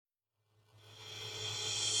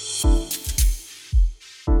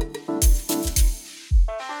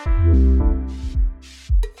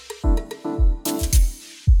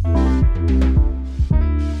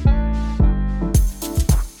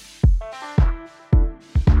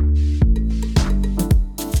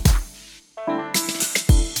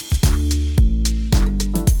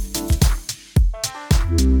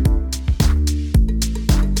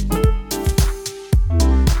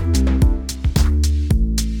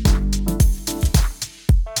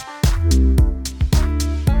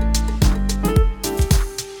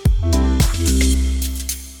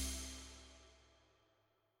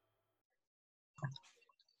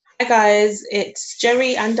guys, it's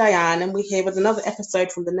Jerry and Diane, and we're here with another episode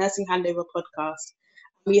from the Nursing Handover podcast.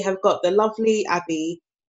 We have got the lovely Abby,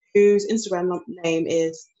 whose Instagram name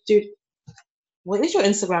is. Dude, what is your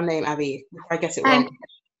Instagram name, Abby? Before I get it wrong.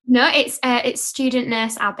 No, it's Student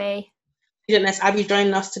Nurse Abby. Student Nurse Abby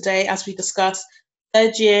joining us today as we discuss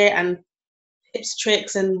third year and tips,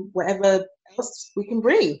 tricks, and whatever else we can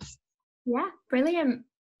bring. Yeah, brilliant.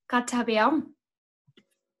 Glad to have you on.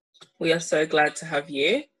 We are so glad to have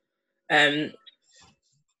you.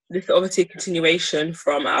 This is obviously a continuation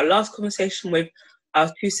from our last conversation with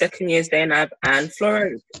our 2 second years, Zainab and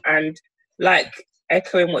Florence. And like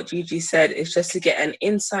echoing what Gigi said, it's just to get an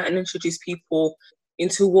insight and introduce people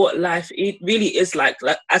into what life it really is like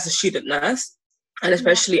as a student nurse, and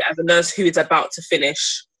especially as a nurse who is about to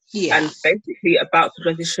finish and basically about to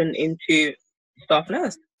transition into staff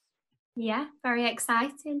nurse. Yeah, very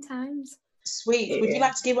exciting times. Sweet. Yeah. Would you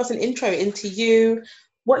like to give us an intro into you,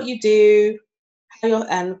 what you do,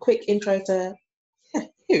 and quick intro to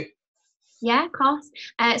you? Yeah, of course.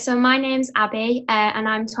 So my name's Abby, and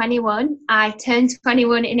I'm 21. I turned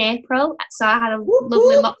 21 in April, so I had a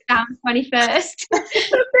lovely lockdown 21st.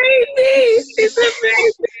 It's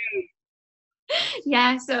amazing.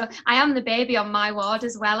 Yeah, so I am the baby on my ward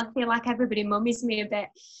as well. I feel like everybody mummies me a bit.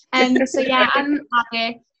 So yeah, I'm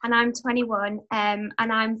Abby, and I'm 21, and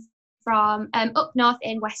I'm from up north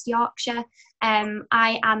in West Yorkshire.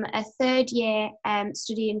 I am a third year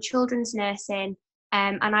studying children's nursing,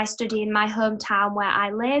 and I study in my hometown where I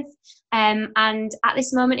live. And at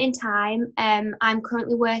this moment in time, I'm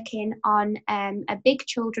currently working on a big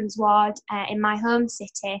children's ward in my home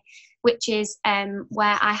city, which is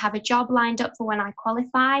where I have a job lined up for when I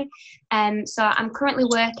qualify. So I'm currently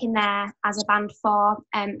working there as a band 4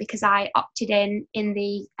 because I opted in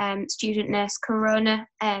the student nurse corona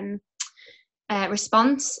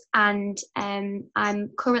response, and I'm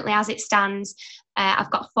currently, as it stands, I've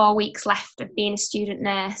got 4 weeks left of being a student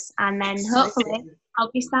nurse, and then hopefully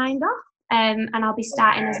I'll be signed off, and I'll be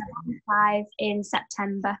starting as a band 5 in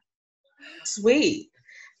September. Sweet.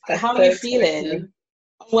 How are you feeling?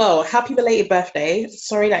 Well, happy belated birthday.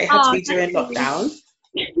 Sorry that it had to be during lockdown.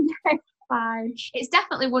 Fine. It's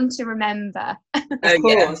definitely one to remember. Of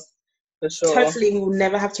course. For sure. Hopefully we'll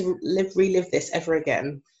never have to relive this ever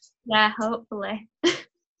again. Yeah, hopefully.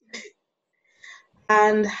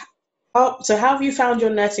 And so how have you found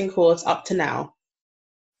your nursing course up to now?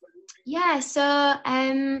 Yeah, so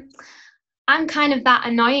I'm kind of that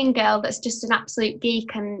annoying girl that's just an absolute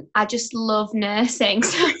geek, and I just love nursing.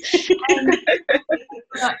 So,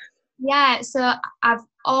 so I've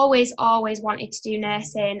always wanted to do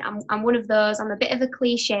nursing. I'm one of those, I'm a bit of a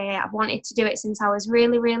cliche. I've wanted to do it since I was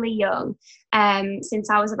really, really young,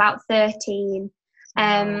 since I was about 13.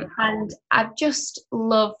 And I've just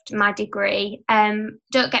loved my degree.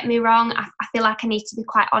 Don't get me wrong, I feel like I need to be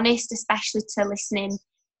quite honest, especially to listening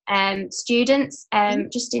students,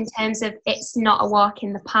 just in terms of it's not a walk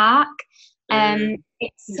in the park.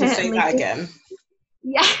 It's just say that again.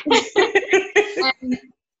 Yeah.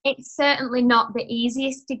 It's certainly not the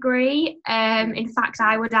easiest degree. In fact,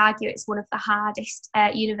 I would argue it's one of the hardest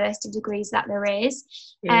university degrees that there is.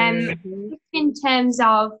 In terms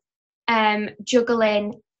of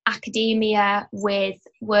juggling academia with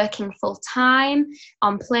working full-time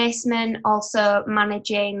on placement, also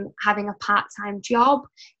managing having a part-time job,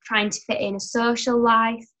 trying to fit in a social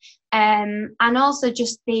life, and also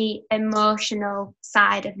just the emotional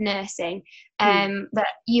side of nursing that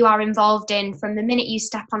you are involved in from the minute you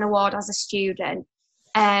step on a ward as a student.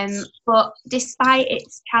 But despite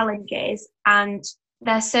its challenges, and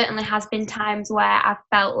there certainly has been times where I've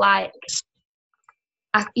felt like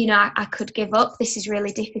I could give up, this is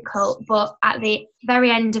really difficult, but at the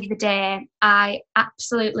very end of the day, I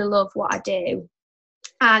absolutely love what I do,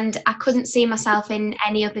 and I couldn't see myself in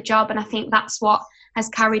any other job. And I think that's what has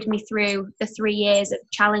carried me through the 3 years of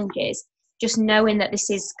challenges, just knowing that this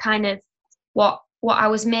is kind of what I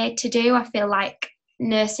was made to do. I feel like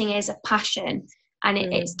nursing is a passion, and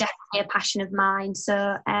it's definitely a passion of mine.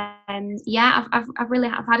 So I've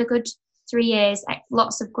had a good 3 years,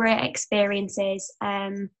 lots of great experiences,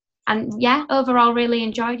 and overall really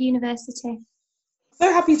enjoyed university.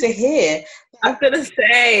 So happy to hear. I'm gonna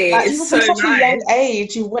say, like, it's even so from such nice. a young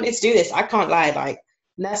age you wanted to do this. I can't lie, like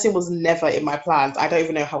nursing was never in my plans. I don't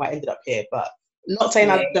even know how I ended up here, but I'm not saying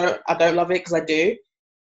I don't love it, because I do,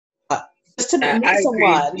 but just to meet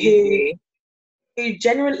someone who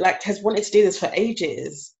genuinely has wanted to do this for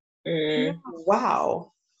ages.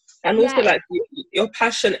 Wow. And also, your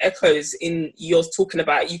passion echoes in yours talking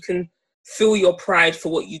about, you can feel your pride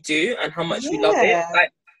for what you do and how much you love it.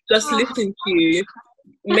 Like, just listening to you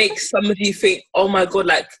makes somebody think, oh my God,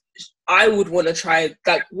 like, I would want to try,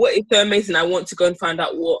 like, what is so amazing? I want to go and find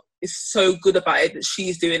out what is so good about it that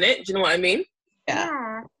she's doing it. Do you know what I mean?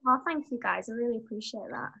 Yeah. Well, thank you guys. I really appreciate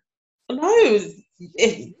that. No,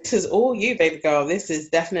 this is all you, baby girl. This is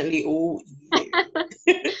definitely all you.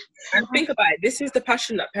 And think about it. This is the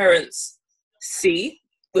passion that parents see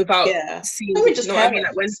without seeing. You know what I mean?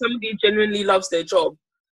 Like, when somebody genuinely loves their job,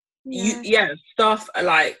 staff are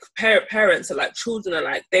like, parents are like, children are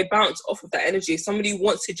like, they bounce off of that energy. If somebody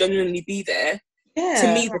wants to genuinely be there,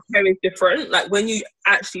 to me, the care is different. Like, when you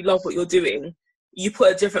actually love what you're doing, you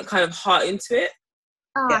put a different kind of heart into it.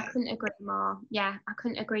 Oh, I couldn't agree more. Yeah, I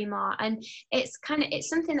couldn't agree more. And it's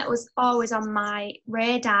something that was always on my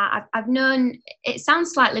radar. I've known, it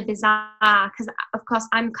sounds slightly bizarre because, of course,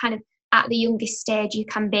 I'm kind of at the youngest stage you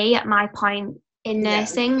can be at my point in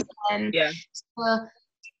nursing. So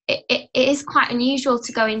it is quite unusual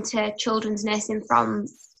to go into children's nursing from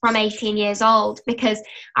 18 years old, because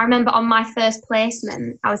I remember on my first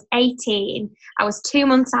placement, I was 18, I was 2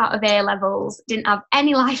 months out of A-levels, didn't have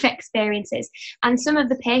any life experiences, and some of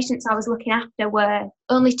the patients I was looking after were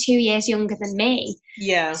only 2 years younger than me.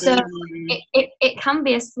 So it can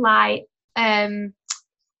be a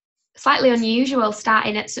slightly unusual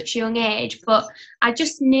starting at such a young age, but I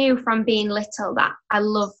just knew from being little that I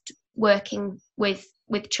loved working with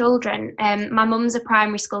children. My mum's a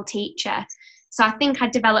primary school teacher, so I think I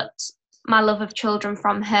developed my love of children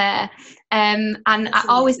from her. And I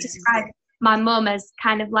always describe my mum as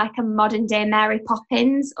kind of like a modern day Mary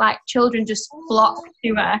Poppins, like children just flock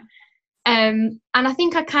to her. And I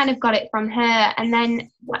think I kind of got it from her. And then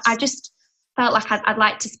I just felt like I'd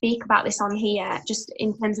like to speak about this on here, just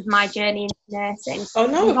in terms of my journey into nursing. Oh,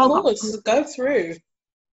 no, of course, go through.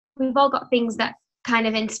 We've all got things that kind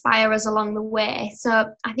of inspire us along the way. So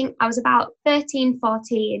I think I was about 13,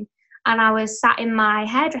 14, and I was sat in my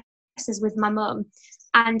hairdressers with my mum,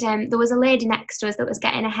 and there was a lady next to us that was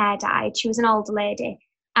getting her hair dyed. She was an older lady,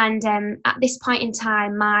 and at this point in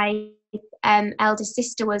time, my eldest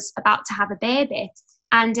sister was about to have a baby,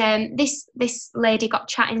 and this lady got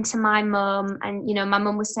chatting to my mum, and my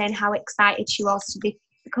mum was saying how excited she was to be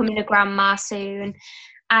becoming a grandma soon.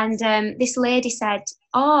 And this lady said,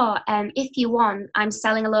 if you want, I'm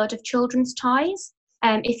selling a load of children's toys,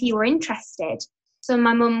 if you were interested. So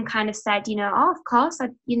my mum kind of said, of course,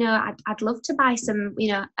 I'd love to buy some,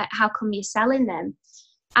 how come you're selling them?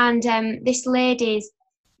 And this lady's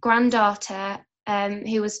granddaughter,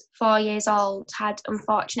 who was 4 years old, had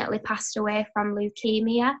unfortunately passed away from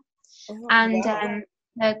leukemia.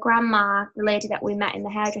 Her grandma, the lady that we met in the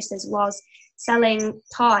hairdressers, was selling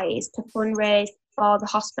toys to fundraise for the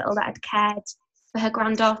hospital that had cared for her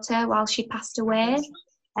granddaughter while she passed away.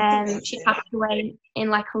 She passed away in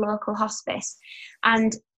like a local hospice.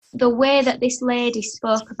 And the way that this lady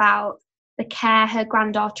spoke about the care her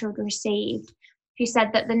granddaughter had received, she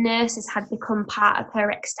said that the nurses had become part of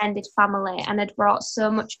her extended family and had brought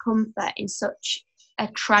so much comfort in such a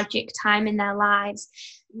tragic time in their lives.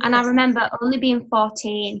 And I remember only being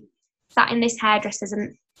 14, sat in this hairdresser's,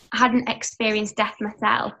 and I hadn't experienced death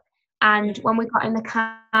myself. And when we got in the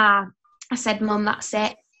car, I said, Mum, that's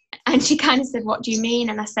it. And she kind of said, what do you mean?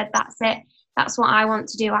 And I said, that's it. That's what I want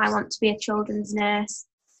to do. I want to be a children's nurse.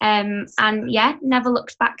 And never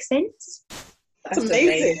looked back since. That's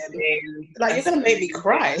amazing. Like, you're going to make me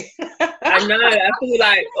cry. I know. I feel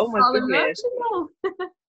like, oh my goodness.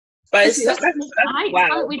 But it's that's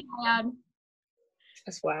wow.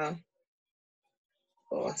 That's wow.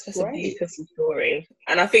 Oh, that's a beautiful story.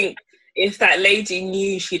 And I think if that lady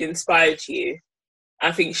knew she'd inspired you,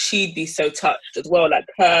 I think she'd be so touched as well. Like,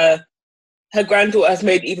 her granddaughter has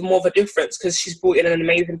made even more of a difference because she's brought in an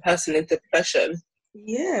amazing person into the profession.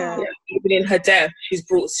 Yeah. Even in her death,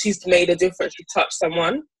 she's made a difference. She touched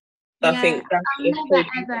someone. So I think I'll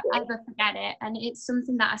never ever forget it. And it's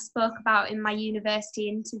something that I spoke about in my university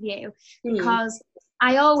interview, because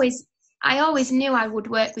I always knew I would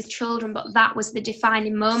work with children, but that was the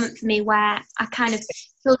defining moment for me where I kind of,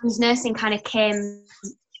 children's nursing kind of came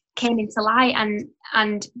into light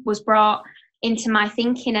and was brought into my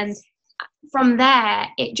thinking. And from there,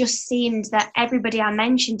 it just seemed that everybody I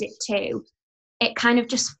mentioned it to, it kind of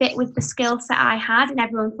just fit with the skill set I had, and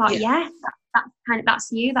everyone thought, that's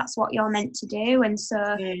you, that's what you're meant to do. And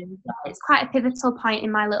so it's quite a pivotal point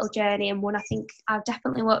in my little journey, and one I think I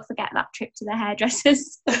definitely won't forget that trip to the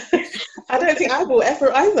hairdressers. I don't think I will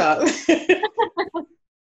ever either.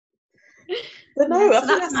 But no, I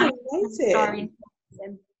think that's amazing. Story.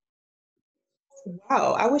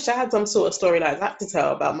 Wow, I wish I had some sort of story like that to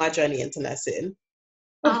tell about my journey into nursing.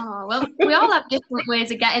 Oh, well, we all have different ways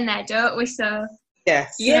of getting there, don't we? So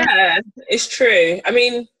yes. Yeah, it's true. I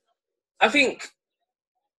mean, I think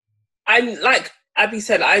I'm like Abby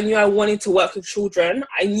said, I knew I wanted to work with children.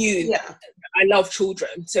 I knew I love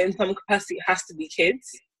children. So in some capacity, it has to be kids.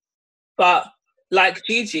 But like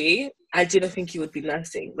Gigi, I didn't think it would be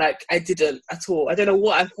nursing. Like, I didn't at all. I don't know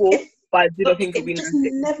what I thought, but I didn't think it would be nursing. It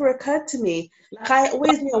just never occurred to me. Like, I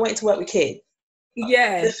always knew I wanted to work with kids.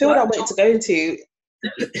 Yeah. The field I wanted to go into,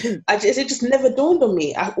 it just never dawned on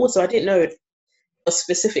me. I didn't know it was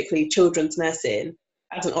specifically children's nursing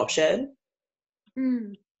as an option.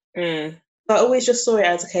 So I always just saw it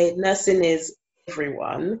as, okay, nursing is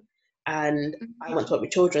everyone, and I want to work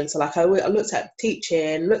with children. So like I looked at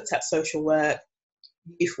teaching, looked at social work,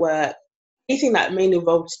 youth work, anything that mainly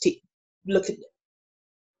involved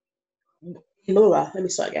Laura, let me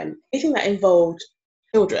start again. Anything that involved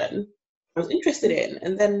children, I was interested in.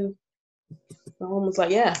 And then my mum was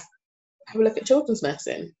like, yeah, have a look at children's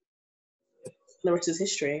nursing. The rest is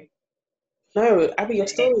history. No, Abby, your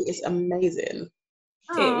story is amazing.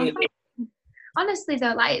 Honestly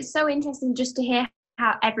though, like, it's so interesting just to hear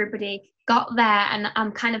how everybody got there, and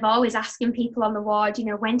I'm kind of always asking people on the ward, you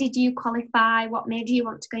know, when did you qualify, what made you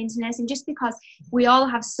want to go into nursing, just because we all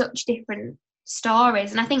have such different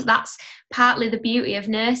stories. And I think that's partly the beauty of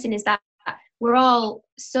nursing, is that we're all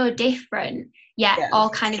so different, yet all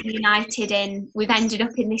kind of united in, we've ended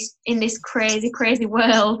up in this crazy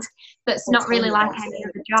world that's not really like any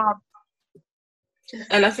other job.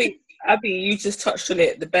 And I think, Abby, you just touched on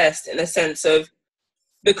it the best, in a sense of,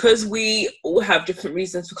 because we all have different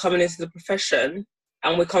reasons for coming into the profession,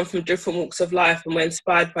 and we come from different walks of life, and we're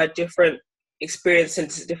inspired by different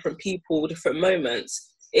experiences, different people, different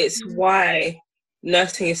moments. It's why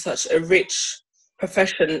nursing is such a rich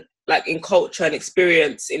profession, like in culture and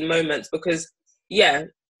experience, in moments, because you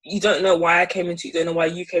don't know why I came into it, you don't know why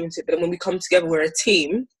you came into it, but when we come together, we're a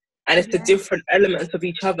team, and it's the different elements of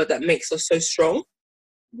each other that makes us so strong.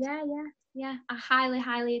 Yeah, I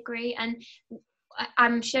highly agree. And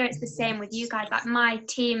I'm sure it's the same with you guys. Like, my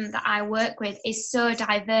team that I work with is so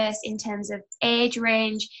diverse in terms of age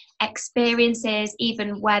range, experiences,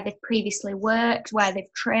 even where they've previously worked, where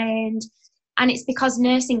they've trained. And it's because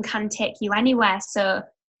nursing can take you anywhere. So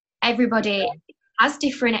everybody has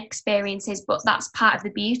different experiences, but that's part of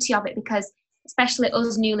the beauty of it, because especially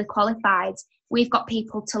us newly qualified, we've got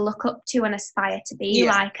people to look up to and aspire to be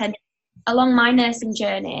like. And along my nursing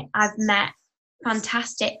journey, I've met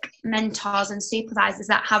fantastic mentors and supervisors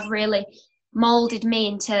that have really moulded me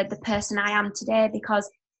into the person I am today, because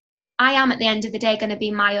I am, at the end of the day, going to be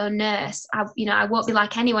my own nurse. I won't be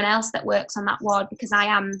like anyone else that works on that ward, because I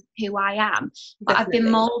am who I am. But I've been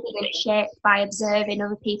moulded and shaped by observing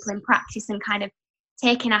other people in practice and kind of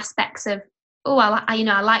taking aspects of,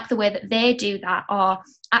 I like the way that they do that, or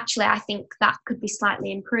actually I think that could be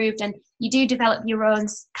slightly improved. And you do develop your own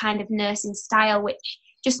kind of nursing style, which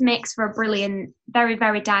just makes for a brilliant, very,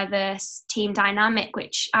 very diverse team dynamic,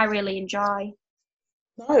 which I really enjoy.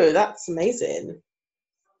 No, that's amazing.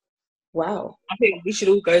 Wow. I think we should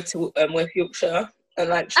all go to West Yorkshire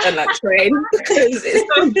and train, because it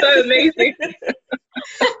sounds so amazing.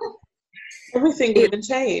 Everything would even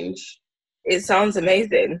change. It sounds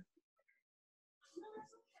amazing.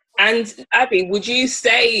 And Abby, would you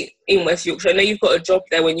stay in West Yorkshire? I know you've got a job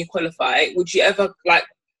there when you qualify. Would you ever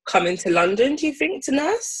come into London, do you think, to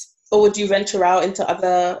nurse? Or would you venture out into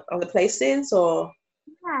other places, or?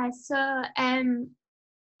 Yeah, so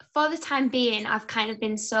for the time being, I've kind of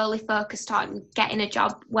been solely focused on getting a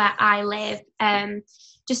job where I live.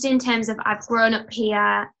 Just in terms of, I've grown up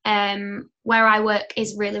here, where I work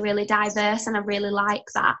is really, really diverse, and I really like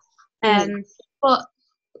that. But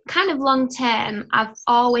kind of long term, I've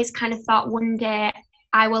always kind of thought one day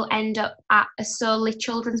I will end up at a solely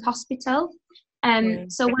children's hospital.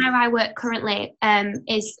 So where I work currently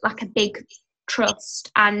is like a big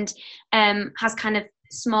trust, and has kind of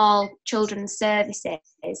small children's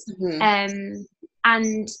services.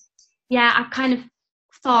 And I've kind of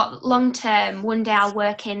thought long term, one day I'll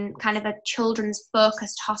work in kind of a children's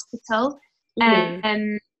focused hospital.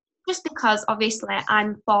 Just because obviously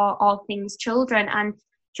I'm for all things children, and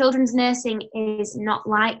children's nursing is not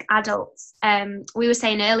like adults. We were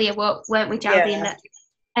saying earlier, weren't we, Geraldine, that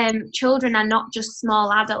children are not just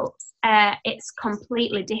small adults. It's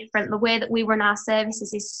completely different. The way that we run our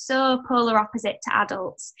services is so polar opposite to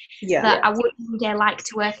adults that I would one day like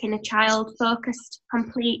to work in a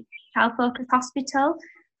complete child-focused hospital.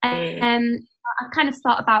 I've kind of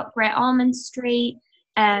thought about Great Ormond Street,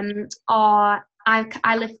 or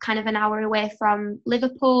I live kind of an hour away from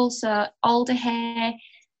Liverpool, so Alderhay.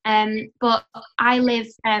 But I live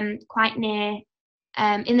quite near,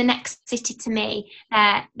 in the next city to me.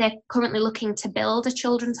 They're currently looking to build a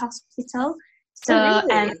children's hospital. So,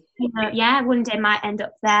 really? yeah, one day might end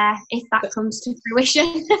up there if that comes to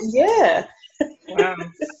fruition. Yeah. Wow.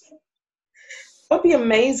 That'd be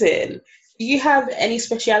amazing. Do you have any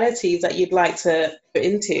specialities that you'd like to put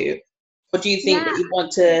into? Or do you think that you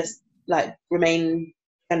want to like remain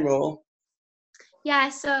general? Yeah,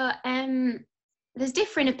 so there's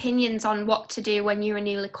different opinions on what to do when you're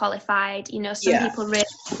newly qualified. Some people really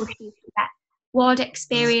push you to get ward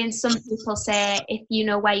experience. Some people say if you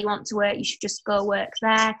know where you want to work, you should just go work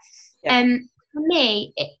there. For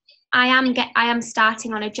me, I am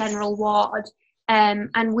starting on a general ward,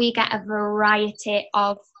 and we get a variety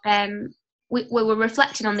of. We were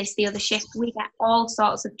reflecting on this the other shift. We get all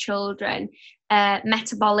sorts of children,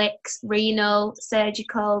 metabolics, renal,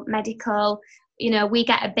 surgical, medical. We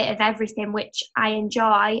get a bit of everything, which I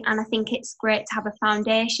enjoy, and I think it's great to have a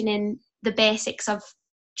foundation in the basics of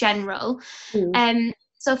general.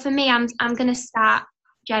 So for me, I'm going to start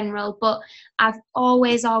general, but I've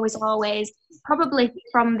always, probably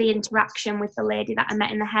from the interaction with the lady that I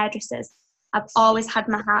met in the hairdressers, I've always had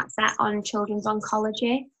my heart set on children's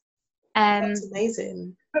oncology. That's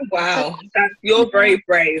amazing. Wow, you're very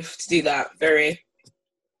brave to do that. Very.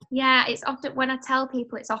 Yeah, it's often, when I tell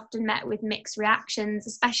people, it's often met with mixed reactions,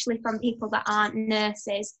 especially from people that aren't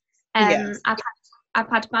nurses. I've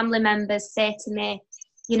had family members say to me,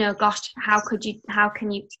 gosh, how can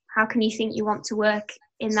you think you want to work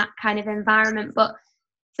in that kind of environment? But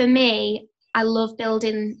for me, I love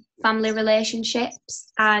building family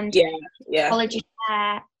relationships, and oncology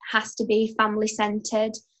care has to be family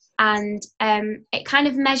centered, and it kind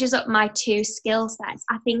of measures up my two skill sets.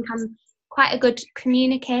 I think I'm quite a good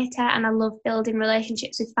communicator, and I love building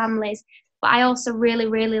relationships with families, but I also really,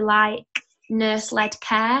 really like nurse-led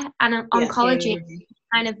care, and oncology is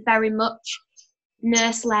kind of very much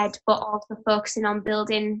nurse-led, but also focusing on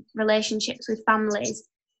building relationships with families.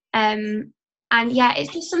 And yeah,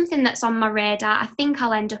 it's just something that's on my radar. I think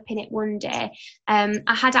I'll end up in it one day. I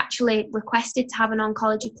had actually requested to have an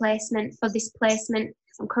oncology placement for this placement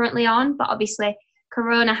I'm currently on, but obviously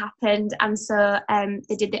Corona happened, and so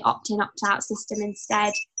they did the opt-in, opt-out system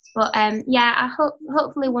instead. But I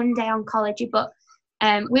hopefully one day oncology. But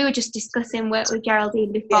we were just discussing work with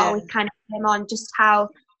Geraldine before we kind of came on, just how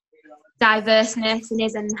diverse nursing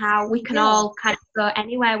is and how we can all kind of go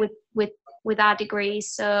anywhere with our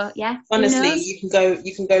degrees. So honestly, you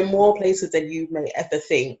can go more places than you may ever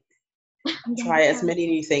think. Try as many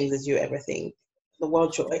new things as you ever think. The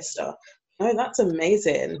world's your oyster. No, that's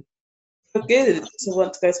amazing. Good to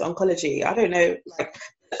want to go to oncology. I don't know, like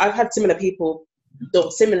I've had similar people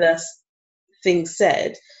or similar things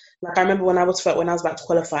said. Like I remember when I was about to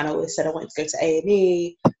qualify, and I always said I wanted to go to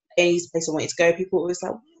A&E. A&E's the place I wanted to go. People always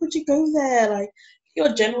like, why would you go there? Like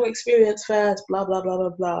your general experience first, blah blah blah blah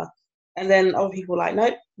blah. And then other people were like,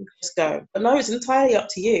 nope, just go. But no, it's entirely up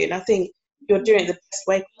to you. And I think you're doing it the best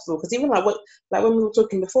way possible. Because even like when we were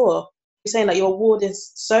talking before, you're saying like your ward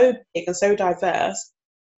is so big and so diverse.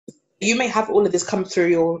 You may have all of this come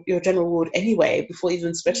through your general ward anyway before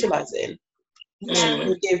even specialising, which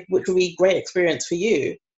will be great experience for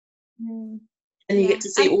you. And you get to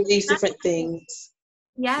see all these different things.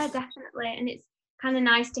 Yeah, definitely. And it's kind of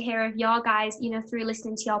nice to hear of your guys, through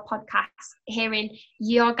listening to your podcast, hearing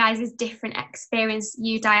your guys' different experience,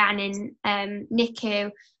 you, Diane, in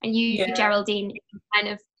NICU, and you, Geraldine, kind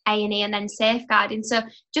of A&E and then safeguarding. So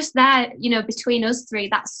just there, between us three,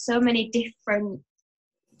 that's so many different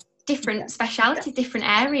specialities, different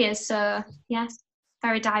areas. So yes,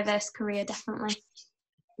 very diverse career, definitely.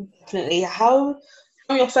 Definitely.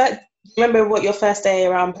 Remember what your first day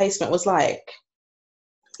around placement was like?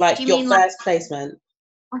 Like your first placement?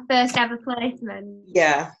 My first ever placement.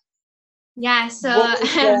 Yeah. Yeah. So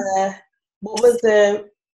what was the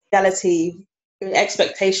reality,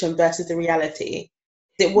 expectation versus the reality?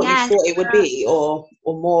 Is it what you thought it would be, or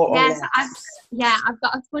more or less? I've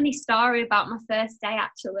got a funny story about my first day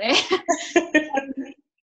actually.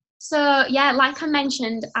 So like I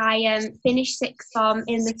mentioned, I finished sixth form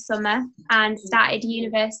in the summer and started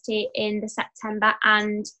university in the September,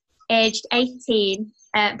 and aged 18,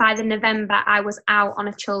 by the November I was out on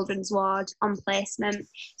a children's ward on placement.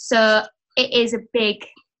 So it is a big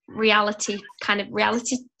reality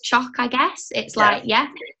shock, I guess. It's like,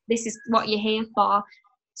 this is what you're here for.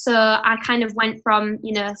 So I kind of went from,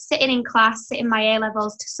 sitting in class, sitting my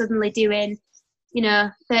A-levels, to suddenly doing,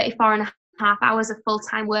 34 and a half hours of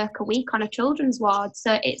full-time work a week on a children's ward.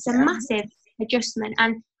 So it's a massive adjustment.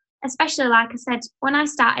 And especially, like I said, when I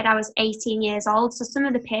started, I was 18 years old. So some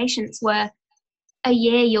of the patients were a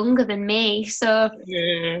year younger than me. So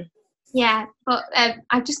but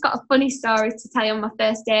I've just got a funny story to tell you on my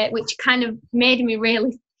first day, which kind of made me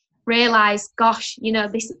really realised, gosh, you know,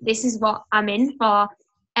 this is what I'm in for.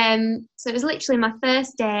 So it was literally my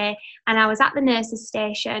first day, and I was at the nurses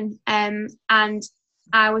station, and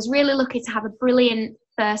I was really lucky to have a brilliant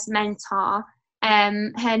first mentor.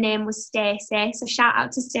 Her name was Stacey, so shout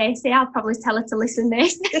out to Stacey. I'll probably tell her to listen to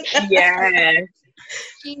this. Yeah.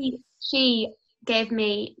 She gave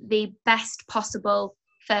me the best possible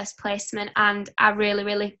first placement, and I really,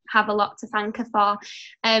 really have a lot to thank her for.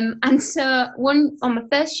 And so on my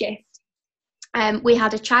first shift, we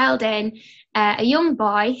had a child in, a young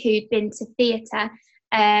boy who'd been to theatre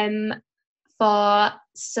for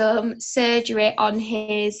some surgery on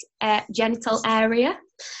his genital area.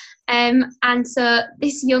 And so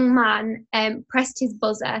this young man pressed his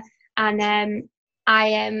buzzer, and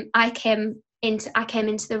I came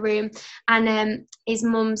into the room, and his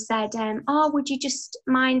mum said, "Oh, would you just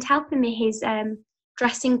mind helping me? His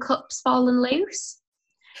dressing cup's fallen loose."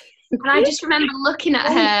 And I just remember looking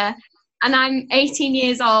at her, and I'm 18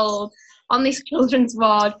 years old on this children's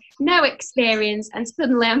ward, no experience, and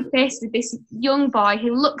suddenly I'm faced with this young boy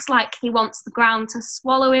who looks like he wants the ground to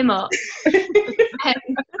swallow him up. And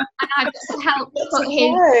I just helped put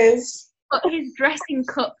his dressing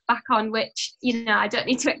cup back on, which, you know, I don't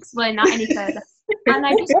need to explain that any further. And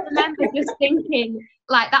I just remember just thinking,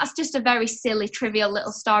 like, that's just a very silly, trivial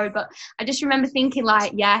little story, but I just remember thinking,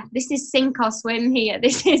 like, yeah, this is sink or swim here.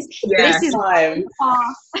 This is time.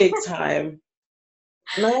 Big time.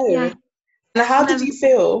 No. Yeah. And how did you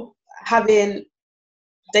feel having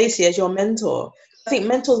Stacey as your mentor? I think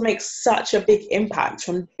mentors make such a big impact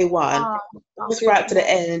from day one, all throughout to the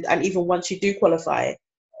end, and even once you do qualify.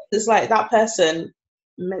 It's like that person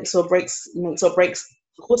makes or breaks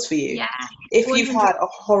the course for you. Yeah. If you've had a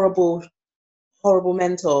horrible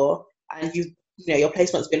mentor, and you know your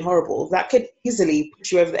placement's been horrible, that could easily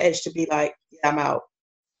push you over the edge to be like, yeah, I'm out.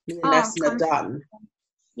 They're done.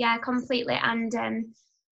 Yeah, completely. And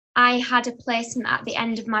I had a placement at the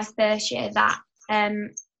end of my first year that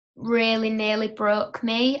really nearly broke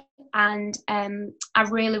me, and I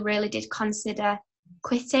really, really did consider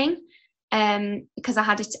quitting because I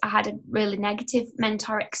had a really negative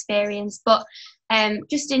mentor experience. But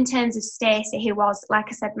just in terms of Stacey, who was, like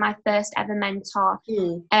I said, my first ever mentor,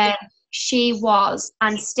 she was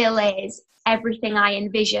and still is everything I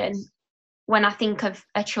envision when I think of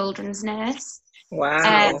a children's nurse.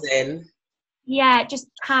 Wow. Yeah, just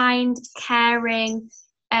kind, caring,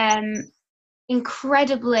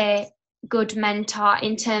 incredibly good mentor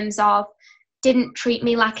in terms of didn't treat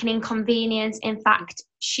me like an inconvenience. In fact,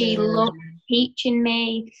 she loved teaching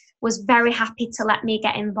me, was very happy to let me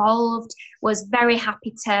get involved, was very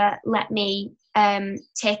happy to let me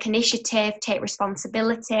take initiative, take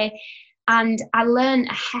responsibility. And I learned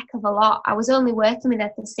a heck of a lot. I was only working with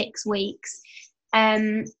her for 6 weeks.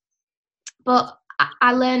 But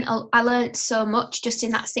I learned so much just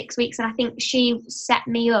in that 6 weeks, and I think she set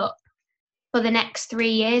me up for the next 3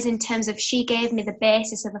 years in terms of she gave me the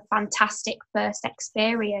basis of a fantastic first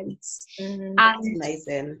experience. That's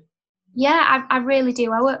amazing. Yeah, I really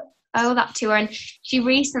do. I owe that to her, and she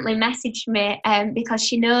recently messaged me because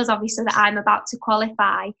she knows obviously that I'm about to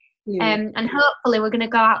qualify, and hopefully we're going to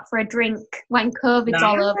go out for a drink when COVID's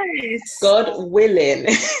all over. God willing.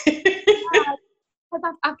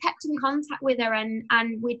 I've kept in contact with her,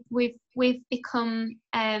 and we've become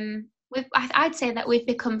I'd say that we've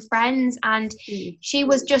become friends. And she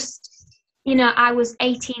was just, you know, I was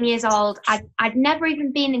 18 years old. I'd never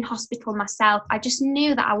even been in hospital myself. I just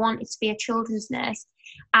knew that I wanted to be a children's nurse,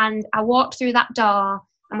 and I walked through that door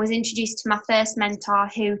and was introduced to my first mentor,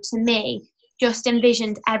 who to me just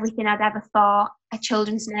envisioned everything I'd ever thought a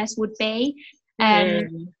children's nurse would be.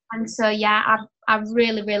 And so, yeah, I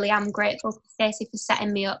really, really am grateful to Stacey for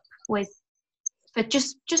setting me up for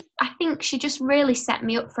just I think she just really set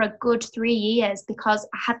me up for a good 3 years, because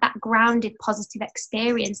I had that grounded, positive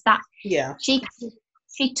experience that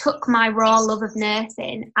she took my raw love of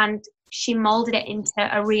nursing and she moulded it into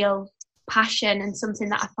a real passion and something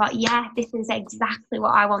that I thought, yeah, this is exactly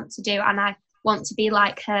what I want to do, and I want to be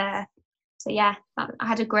like her. So, yeah, I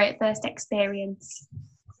had a great first experience.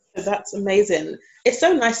 That's amazing. It's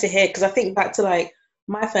so nice to hear, because I think back to like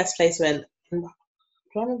my first placement. Do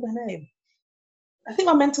I remember her name? I think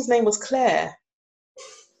my mentor's name was Claire.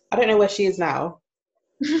 I don't know where she is now.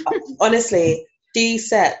 Honestly, she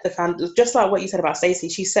set the just like what you said about Stacey.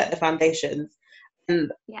 She set the foundations,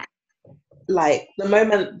 and like the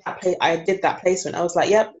moment I did that placement, I was like,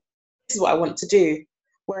 "Yep, this is what I want to do."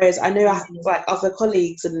 Whereas I know like other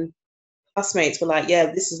colleagues and classmates were like, yeah,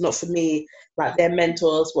 this is not for me. Like their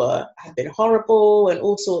mentors have been horrible and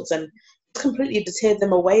all sorts, and completely deterred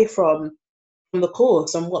them away from the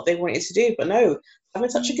course and what they wanted to do. But no, having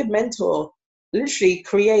such a good mentor literally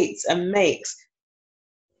creates and makes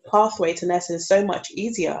pathway to nursing so much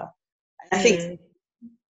easier. And I think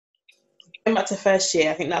going back to first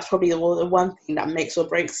year, I think that's probably the one thing that makes or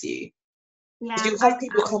breaks you. Because you have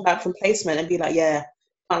people come back from placement and be like, yeah,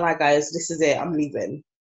 can't lie guys, this is it, I'm leaving.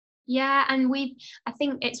 Yeah, and I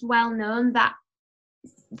think it's well known that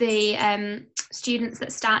the students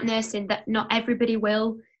that start nursing, that not everybody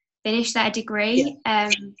will finish their degree.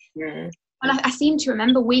 And I seem to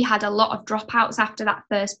remember we had a lot of dropouts after that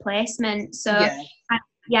first placement. So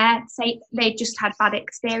say they just had bad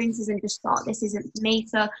experiences and just thought this isn't for me.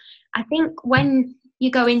 So I think when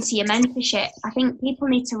you go into your mentorship, I think people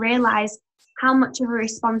need to realise how much of a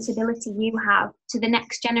responsibility you have to the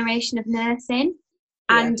next generation of nursing.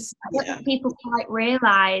 And I don't think people quite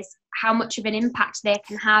realise how much of an impact they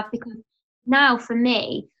can have, because now for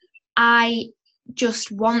me, I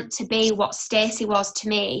just want to be what Stacey was to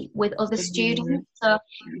me with other students. So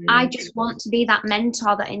I just want to be that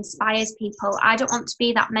mentor that inspires people. I don't want to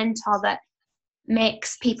be that mentor that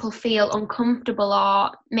makes people feel uncomfortable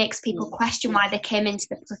or makes people question why they came into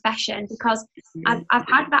the profession, because I've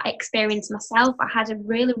had that experience myself. I had a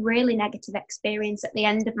really, really negative experience at the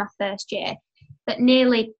end of my first year that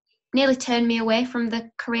nearly turned me away from the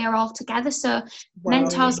career altogether. So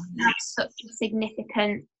mentors have such a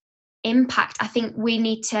significant impact. I think we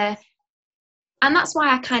need to, and that's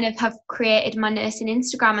why I kind of have created my nursing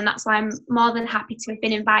Instagram, and that's why I'm more than happy to have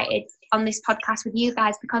been invited on this podcast with you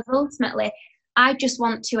guys, because ultimately I just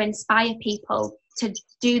want to inspire people to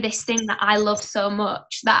do this thing that I love so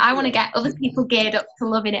much, that I want to get other people geared up to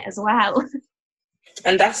loving it as well.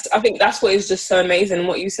 And I think that's what is just so amazing.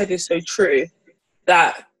 What you said is so true,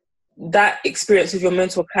 that experience with your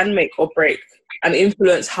mentor can make or break and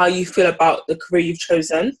influence how you feel about the career you've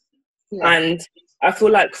chosen. And I feel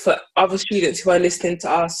like for other students who are listening to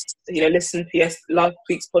us, listen to last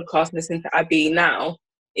week's podcast and listen to Abby now,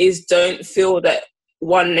 is don't feel that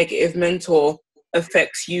one negative mentor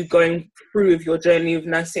affects you going through with your journey of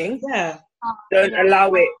nursing. Don't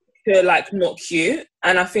allow it to knock you.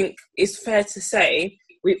 And I think it's fair to say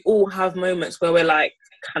we all have moments where we're like,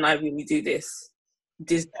 can I really do this?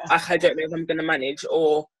 I don't know if I'm going to manage,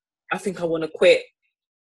 or I think I want to quit.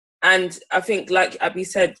 And I think, like Abby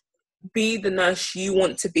said, be the nurse you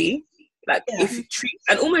want to be. If you treat,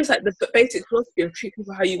 and almost like the basic philosophy of treat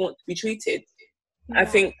people how you want to be treated. I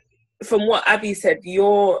think from what Abby said,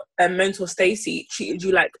 your mentor Stacey treated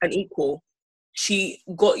you like an equal. She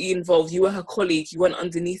got you involved. You were her colleague. You weren't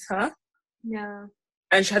underneath her. Yeah.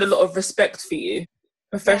 And she had a lot of respect for you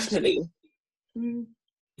professionally.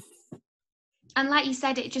 And like you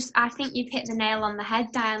said, I think you've hit the nail on the head,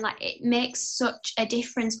 Diane. It makes such a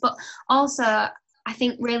difference. But also, I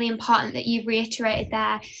think really important that you've reiterated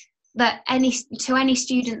there that to any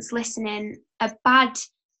students listening, a bad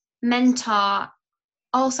mentor,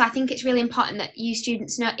 also I think it's really important that you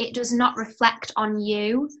students know it does not reflect on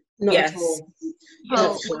you. Not at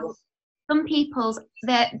all. Some people's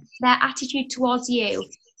their attitude towards you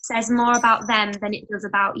says more about them than it does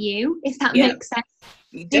about you, if that makes sense.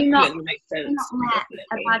 Do not let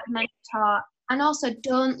a bad mentor, and also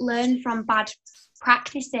don't learn from bad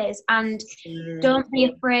practices, and don't be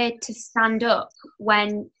afraid to stand up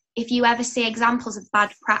if you ever see examples of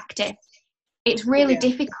bad practice. It's really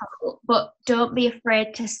difficult, but don't be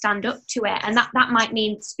afraid to stand up to it. And that might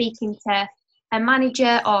mean speaking to a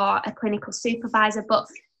manager or a clinical supervisor, but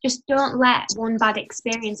just don't let one bad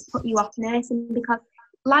experience put you off nursing, because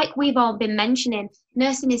like we've all been mentioning,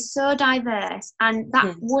 nursing is so diverse, and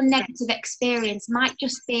that one negative experience might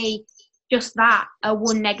just be just that, a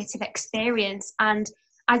one negative experience. And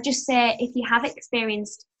I just say, if you have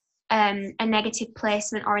experienced a negative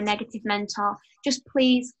placement or a negative mentor, just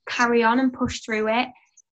please carry on and push through it.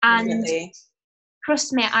 And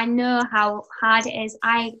trust me, I know how hard it is.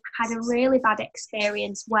 I had a really bad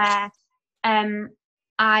experience where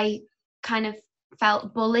I kind of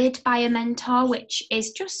felt bullied by a mentor, which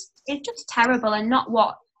is just terrible and not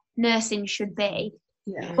what nursing should be.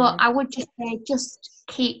 But I would just say, just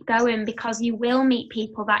keep going, because you will meet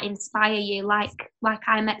people that inspire you, like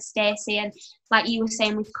I met Stacey, and like you were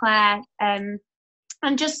saying with Claire, and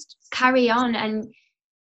just carry on, and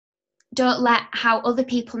don't let how other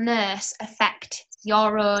people nurse affect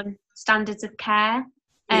your own standards of care.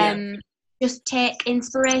 Just take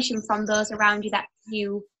inspiration from those around you that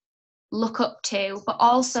you look up to, but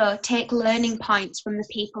also take learning points from the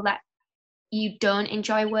people that you don't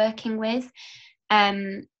enjoy working with.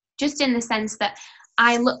 Just in the sense that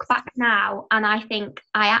I look back now and I think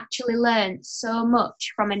I actually learned so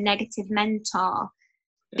much from a negative mentor,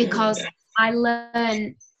 because I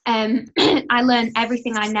learned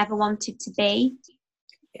everything I never wanted to be.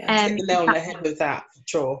 Hit the nail on the head with that, for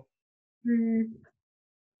sure.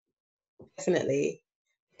 Definitely.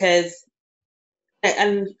 Because,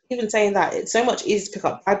 and even saying that, it's so much easier to pick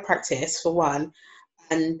up bad practice, for one.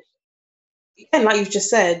 And again, like you've just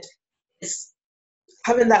said, it's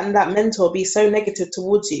having that mentor be so negative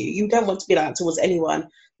towards you. You don't want to be like that towards anyone,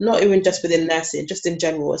 not even just within nursing, just in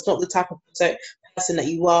general. It's not the type of person that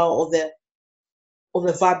you are, or the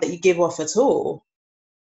vibe that you give off at all.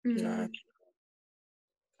 No.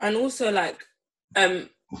 And also, like,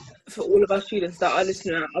 for all of our students that are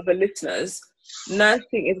listening and other listeners,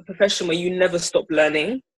 nursing is a profession where you never stop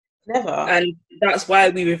learning. Never. And that's why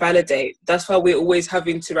we revalidate. That's why we're always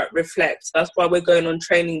having to reflect. That's why we're going on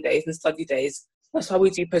training days and study days. That's why we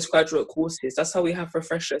do postgraduate courses. That's how we have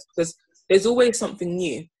refreshers, because there's always something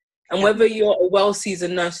new. And whether you're a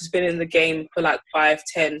well-seasoned nurse who's been in the game for like 5,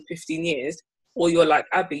 10, 15 years, or you're like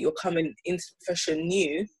Abby, you're coming into the profession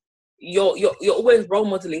new, you're always role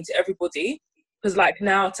modeling to everybody. Because like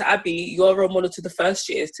now to Abby, you're a role model to the first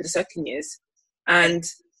years, to the second years. And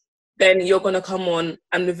then you're going to come on,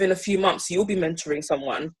 and within a few months, you'll be mentoring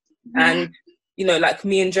someone. And, you know, like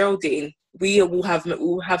me and Geraldine, we will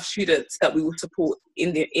have students that we will support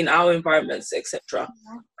in our environments, etc.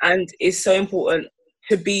 And it's so important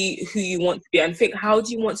to be who you want to be, and think, how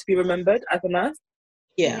do you want to be remembered as a nurse?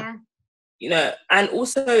 Yeah. You know, and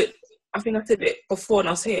also, I think I said it before and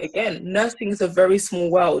I'll say it again, nursing is a very small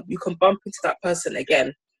world. You can bump into that person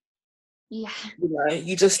again. Yeah. You know,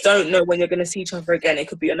 you just don't know when you're going to see each other again. It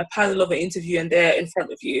could be on a panel of an interview and they're in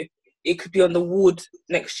front of you. It could be on the ward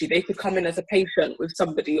next to you. They could come in as a patient with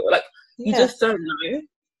somebody, or like, you just don't know.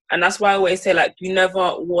 And that's why I always say, like, you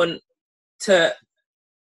never want to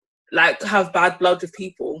like have bad blood with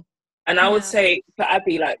people. And I would say for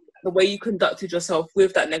Abby, like, the way you conducted yourself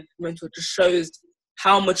with that negative mentor just shows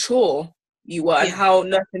how mature you were and how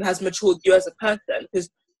nursing has matured you as a person. Because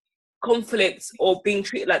conflict or being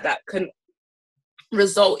treated like that can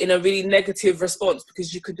result in a really negative response,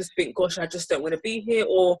 because you could just think, gosh, I just don't want to be here,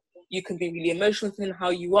 or you can be really emotional in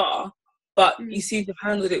how you are, but you seem to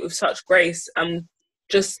have handled it with such grace and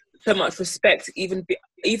just so much respect, even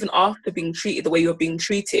after being treated the way you're being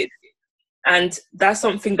treated. And that's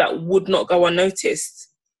something that would not go unnoticed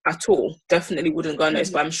at all. Definitely wouldn't go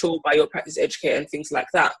unnoticed, but I'm sure by your practice educator and things like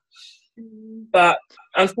that. But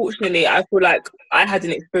unfortunately, I feel like I had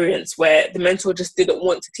an experience where the mentor just didn't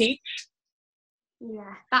want to teach.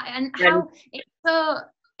 Yeah, how it's so.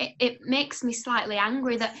 It makes me slightly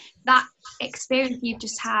angry that experience you've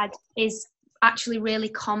just had is actually really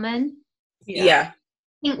common. Yeah.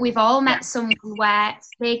 I think we've all met someone where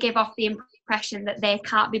they give off the impression that they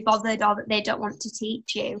can't be bothered, or that they don't want to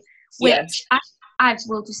teach you, which I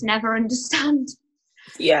will just never understand.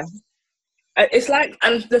 Yeah. It's like,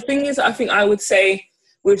 and the thing is, I think I would say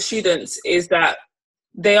with students is that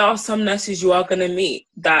there are some nurses you are going to meet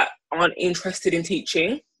that aren't interested in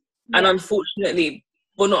teaching. And unfortunately,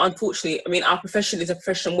 well, not unfortunately, I mean, our profession is a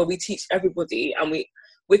profession where we teach everybody, and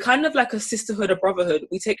we're kind of like a sisterhood, a brotherhood.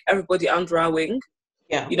 We take everybody under our wing.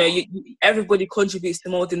 Yeah. You know, everybody contributes to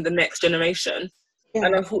molding the next generation. Yeah.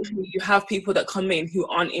 And unfortunately, you have people that come in who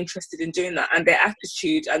aren't interested in doing that, and their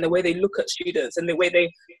attitude and the way they look at students and the way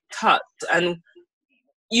they touch. And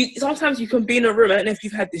sometimes you can be in a room, I don't know if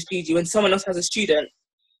you've had this, Gigi, when someone else has a student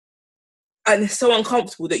and it's so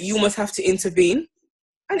uncomfortable that you almost have to intervene.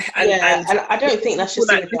 And I don't think that's just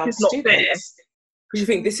like, this is not fair, because you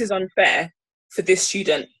think this is unfair for this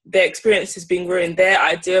student. Their experience is being ruined. Their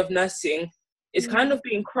idea of nursing is kind of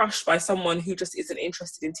being crushed by someone who just isn't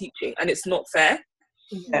interested in teaching, and it's not fair.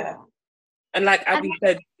 Yeah. And like Abby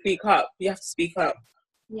said, speak up. You have to speak up.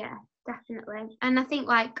 Yeah, definitely. And I think,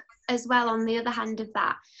 like, as well, on the other hand of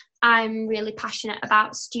that, I'm really passionate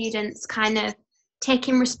about students kind of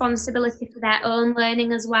taking responsibility for their own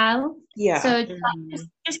learning as well. Yeah. So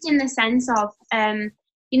just in the sense of,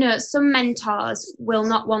 you know, some mentors will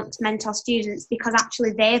not want to mentor students because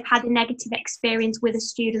actually they've had a negative experience with a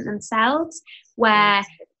student themselves, where,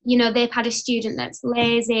 you know, they've had a student that's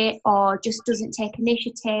lazy or just doesn't take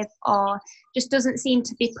initiative or just doesn't seem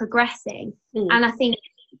to be progressing. And I think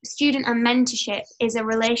student and mentorship is a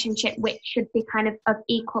relationship which should be kind of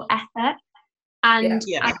equal effort. And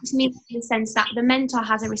I just mean in the sense that the mentor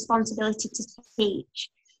has a responsibility to teach,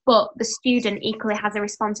 but the student equally has a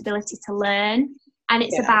responsibility to learn. And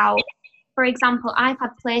it's about, for example, I've had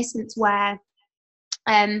placements where,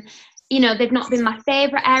 you know, they've not been my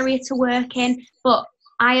favourite area to work in, but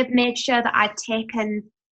I have made sure that I've taken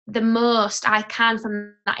the most I can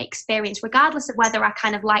from that experience, regardless of whether I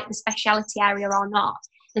kind of like the speciality area or not.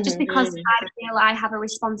 Just because I feel I have a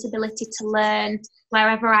responsibility to learn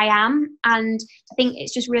wherever I am. And I think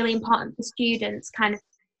it's just really important for students kind of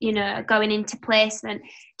you know, going into placement,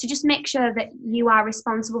 to just make sure that you are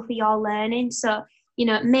responsible for your learning. So, you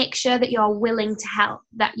know, make sure that you're willing to help,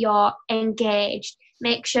 that you're engaged,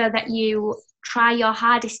 make sure that you try your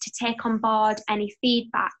hardest to take on board any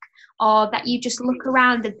feedback, or that you just look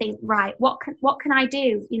around and think, right, what can I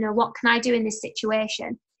do? You know, what can I do in this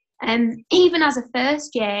situation? Even as a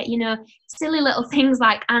first year, you know, silly little things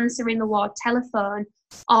like answering the ward telephone,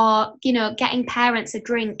 or, you know, getting parents a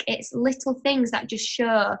drink. It's little things that just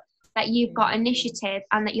show that you've got initiative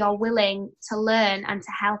and that you're willing to learn and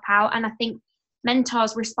to help out. And I think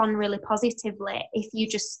mentors respond really positively if you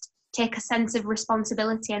just take a sense of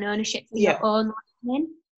responsibility and ownership for your own learning.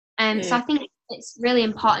 So I think it's really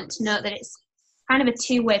important to note that it's kind of a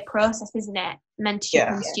two-way process, isn't it?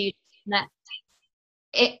 Mentorship and students. That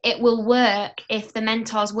it will work if the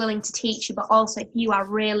mentor's willing to teach you, but also if you are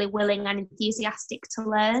really willing and enthusiastic to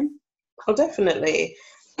learn. Oh, definitely.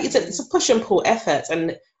 It's a push and pull effort,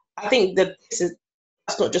 and I think that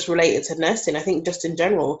that's not just related to nursing. I think just in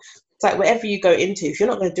general, it's like wherever you go into, if you're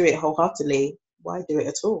not going to do it wholeheartedly, why do it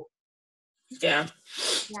at all? Yeah.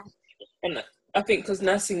 And I think because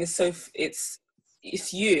nursing is so, it's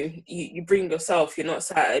you bring yourself. You're not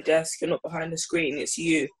sat at a desk, you're not behind the screen, it's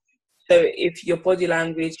you. So if your body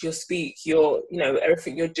language, your speak, your, you know,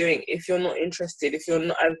 everything you're doing, if you're not interested, if you're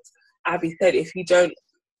not, as Abby said, if you don't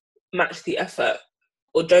match the effort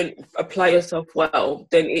or don't apply yourself well,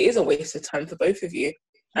 then it is a waste of time for both of you.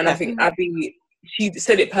 And I think Abby, she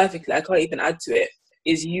said it perfectly, I can't even add to it,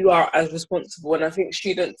 is you are as responsible. And I think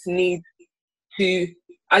students need to,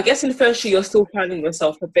 I guess in the first year you're still finding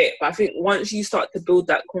yourself a bit, but I think once you start to build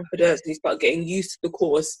that confidence and you start getting used to the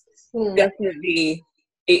course, definitely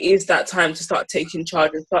it is that time to start taking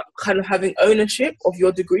charge and start kind of having ownership of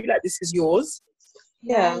your degree, like this is yours.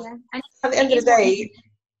 Yeah. And at the end of the day,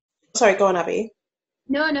 sorry, go on, Abby.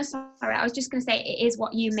 No, sorry. I was just going to say it is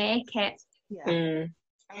what you make it. Yeah. And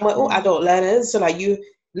we're all adult learners, so like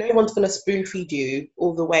no one's going to spoon feed you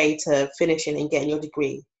all the way to finishing and getting your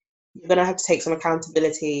degree. You're going to have to take some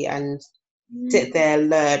accountability and sit there,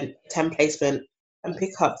 learn, attend placement, and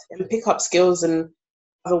pick up skills and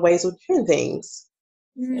other ways of doing things.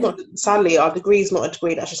 Sadly, our degree is not a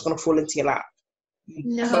degree that's just going to fall into your lap.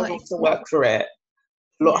 You have to work for it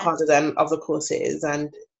a lot harder than other courses,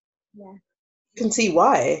 and you can see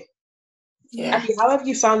why. Abby, how have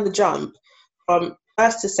you found the jump from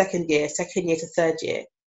first to second year to third year?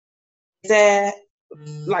 Is there,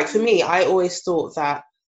 like for me, I always thought that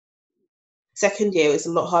second year was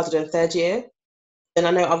a lot harder than third year, and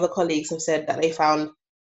I know other colleagues have said that they found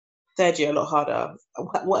third year a lot harder.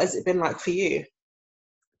 What has it been like for you?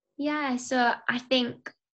 Yeah, so I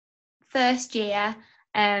think first year,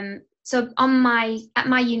 so at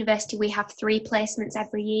my university we have 3 placements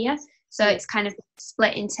every year, so it's kind of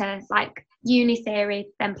split into like uni theory,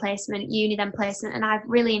 then placement, uni, then placement, and I've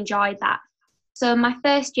really enjoyed that. So my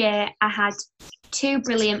first year I had 2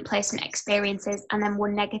 brilliant placement experiences and then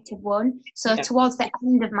 1 negative one. So towards the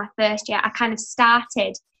end of my first year, I kind of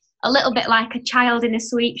started a little bit like a child in a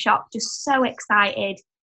sweet shop, just so excited,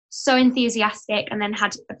 so enthusiastic, and then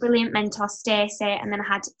had a brilliant mentor, Stacey, and then I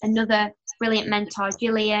had another brilliant mentor,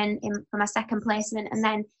 Gillian, for my second placement. And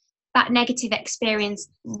then that negative experience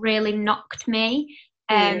really knocked me.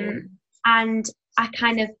 And I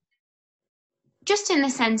kind of, just in the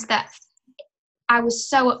sense that I was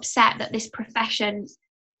so upset that this profession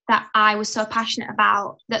that I was so passionate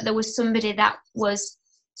about, that there was somebody that was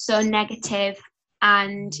so negative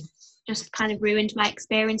and just kind of ruined my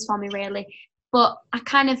experience for me, really. But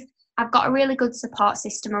I've got a really good support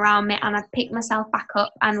system around me, and I've picked myself back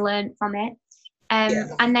up and learned from it.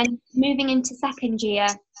 And then moving into second year,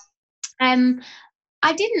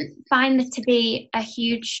 I didn't find there to be a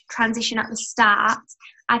huge transition at the start.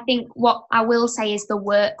 I think what I will say is the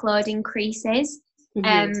workload increases.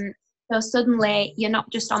 So suddenly you're not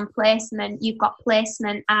just on placement, you've got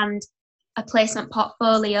placement and a placement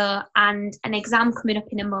portfolio and an exam coming up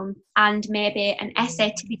in a month and maybe an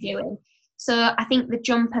essay to be doing. So I think the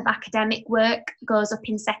jump of academic work goes up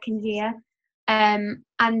in second year. And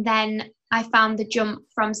then I found the jump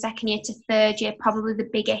from second year to third year probably the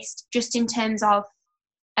biggest, just in terms of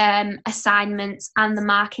assignments and the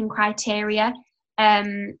marking criteria.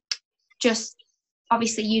 Just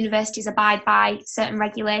obviously universities abide by certain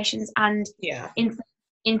regulations, and in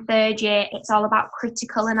third year it's all about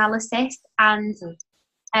critical analysis, and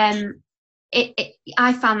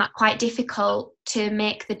I found that quite difficult to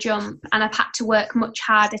make the jump, and I've had to work much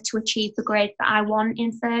harder to achieve the grade that I want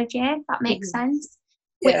in third year, if that makes sense,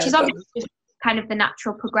 which is obviously just kind of the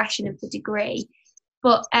natural progression of the degree.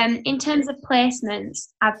 But in terms of placements,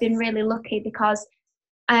 I've been really lucky because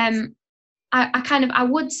I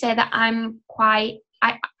would say that I'm quite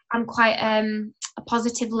a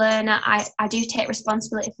positive learner. I do take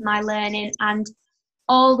responsibility for my learning, and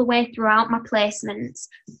all the way throughout my placements,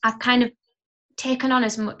 I've kind of taken on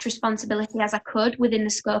as much responsibility as I could within the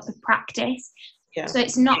scope of practice. Yeah. So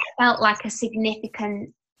it's not felt like a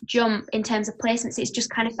significant jump in terms of placements. It's just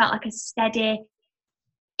kind of felt like a steady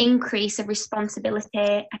increase of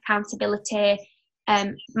responsibility, accountability,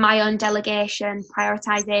 my own delegation,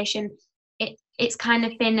 prioritization. It's kind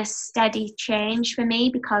of been a steady change for me,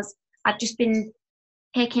 because I've just been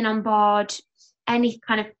taking on board any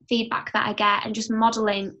kind of feedback that I get and just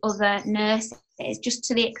modelling other nurses, just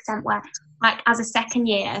to the extent where, like, as a second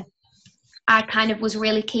year, I kind of was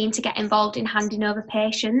really keen to get involved in handing over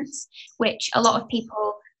patients, which a lot of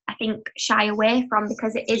people, I think, shy away from,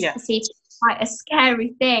 because it is perceived as quite a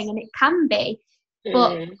scary thing, and it can be.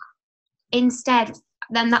 But instead,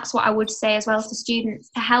 then that's what I would say as well to students,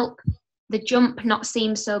 to help the jump not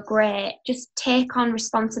seem so great. Just take on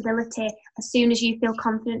responsibility as soon as you feel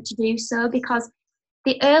confident to do so, because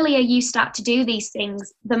the earlier you start to do these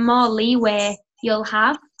things, the more leeway you'll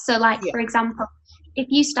have. So, like, for example, if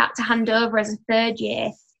you start to hand over as a third year,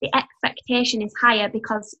 the expectation is higher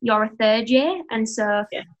because you're a third year, and so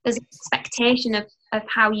there's an expectation of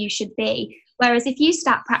how you should be. Whereas if you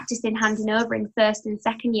start practicing handing over in first and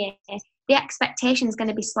second year, the expectation is going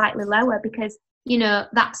to be slightly lower, because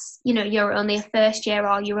that's you're only a first year,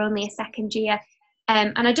 or you're only a second year,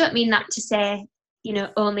 and I don't mean that to say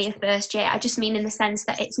only a first year. I just mean in the sense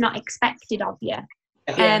that it's not expected of you.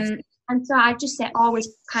 And so I just say always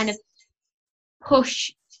kind of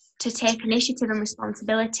push to take initiative and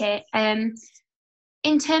responsibility.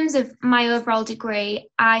 In terms of my overall degree,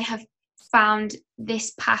 I have found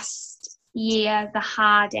this past year the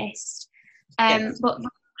hardest, but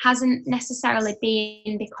hasn't necessarily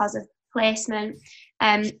been because of placement.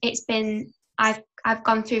 It's been, I've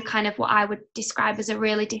gone through kind of what I would describe as a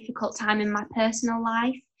really difficult time in my personal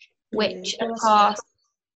life, which of course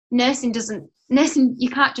nursing, you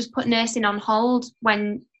can't just put nursing on hold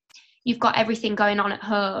when you've got everything going on at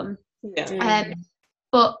home.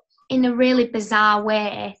 But in a really bizarre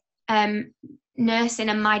way, nursing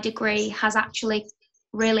and my degree has actually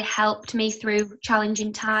really helped me through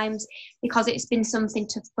challenging times, because it's been something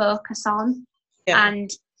to focus on.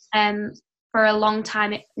 And for a long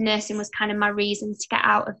time, nursing was kind of my reason to get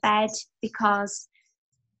out of bed, because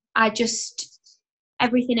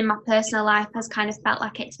everything in my personal life has kind of felt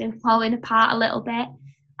like it's been falling apart a little bit.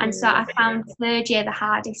 And so I found third year the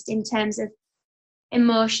hardest in terms of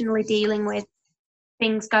emotionally dealing with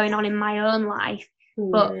things going on in my own life.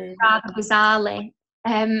 But rather bizarrely,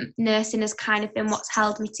 nursing has kind of been what's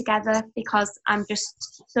held me together, because I'm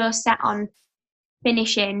just so set on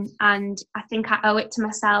finishing, and I think I owe it to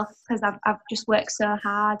myself, because I've just worked so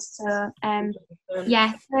hard. So third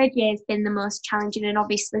year has been the most challenging, and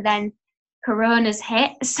obviously then Corona's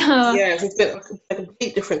hit. So it's been a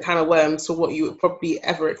complete different kind of worms to what you would probably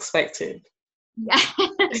ever expected.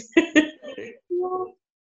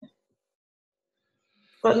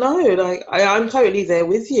 But no, like I'm totally there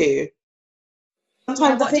with you.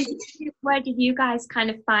 Sometimes where did you guys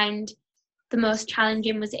kind of find the most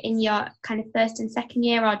challenging? Was it in your kind of first and second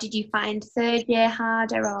year, or did you find third year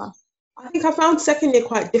harder? Or I think I found second year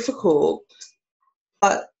quite difficult,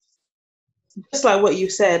 but just like what you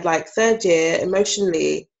said, like third year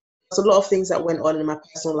emotionally, there's a lot of things that went on in my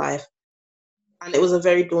personal life, and it was a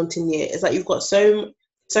very daunting year. It's like you've got so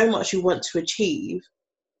much you want to achieve,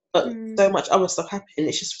 but so much other stuff happening.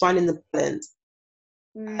 It's just finding the balance.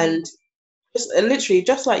 And just literally,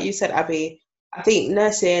 just like you said, Abby, I think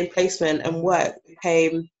nursing, placement and work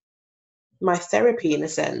became my therapy in a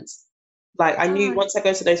sense. Like I knew once I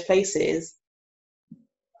go to those places,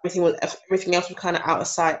 everything else was kind of out of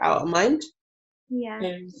sight, out of mind.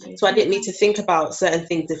 So I didn't need to think about certain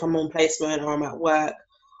things if I'm on placement or I'm at work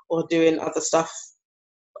or doing other stuff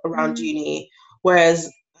around uni.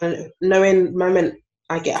 Whereas knowing the moment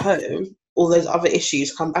I get home, all those other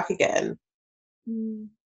issues come back again.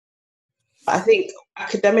 I think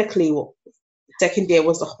academically, second year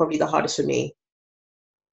was probably the hardest for me.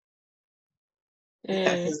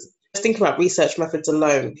 Just thinking about research methods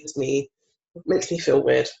alone makes me feel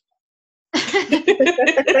weird.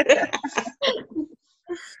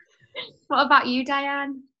 What about you,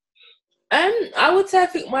 Diane? I would say I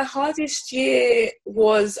think my hardest year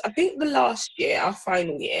was, I think, the last year, our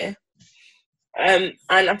final year. And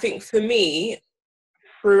I think for me,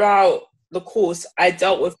 throughout the course, I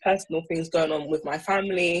dealt with personal things going on with my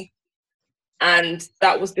family, and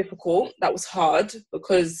that was difficult. That was hard,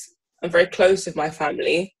 because I'm very close with my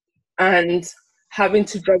family, and having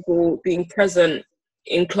to juggle being present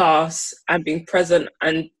in class and being present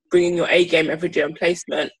and bringing your A game every day on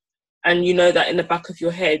placement, and you know that in the back of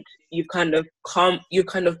your head you've kind of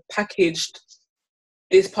packaged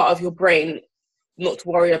this part of your brain not to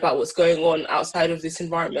worry about what's going on outside of this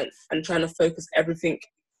environment and trying to focus everything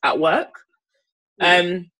at work.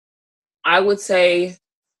 I would say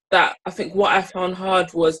that I think what I found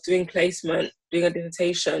hard was doing placement, doing a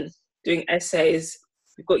dissertation, doing essays.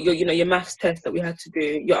 You've got your maths test that we had to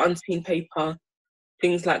do, your unseen paper,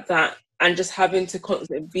 things like that, and just having to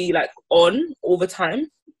constantly be like on all the time.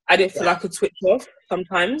 I didn't feel like I could switch off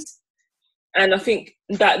sometimes. And I think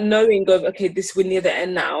that knowing of, okay, we're near the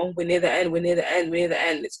end now, we're near the end,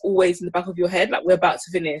 it's always in the back of your head, like we're about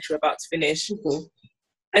to finish. Mm-hmm.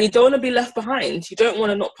 And you don't want to be left behind. You don't want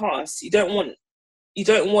to not pass. You don't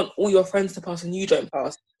want all your friends to pass and you don't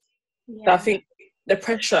pass. Yeah. So I think the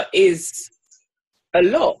pressure is a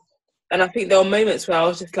lot. And I think there were moments where I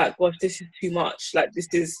was just like, gosh, this is too much. Like,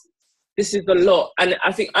 this is a lot. And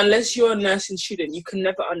I think unless you're a nursing student, you can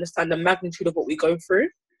never understand the magnitude of what we go through.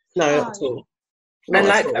 No, not at all. And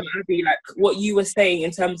like Abby, like what you were saying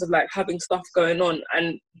in terms of like having stuff going on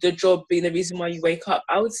and the job being the reason why you wake up,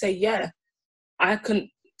 I would say, yeah, I can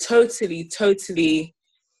totally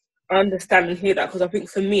understand and hear that, because I think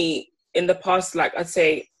for me in the past, like I'd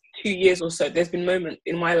say 2 years or so, there's been moments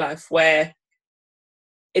in my life where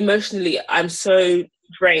emotionally I'm so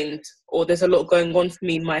drained, or there's a lot going on for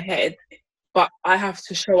me in my head, but I have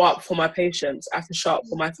to show up for my patients, I have to show up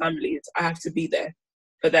for my families, I have to be there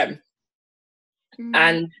for them.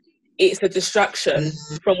 And it's a distraction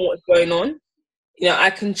from what's going on. You know, I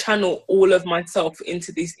can channel all of myself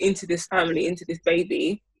into this family, into this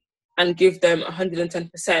baby, and give them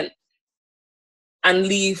 110% and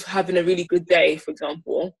leave having a really good day, for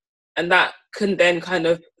example. And that can then kind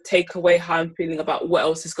of take away how I'm feeling about what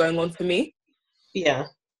else is going on for me. Yeah.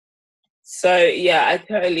 So, yeah, I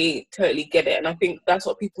totally get it. And I think that's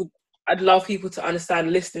what I'd love people to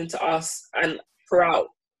understand listening to us and throughout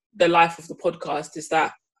the life of the podcast, is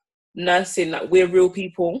that nursing, like, we're real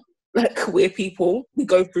people. Like, we're people, we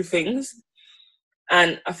go through things.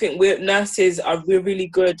 And I think we're really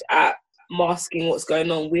good at masking what's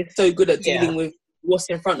going on. We're so good at dealing with what's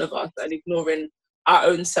in front of us and ignoring our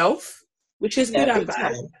own self, which is good and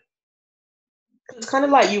bad. It's kind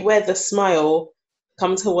of like you wear the smile,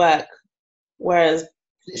 come to work, whereas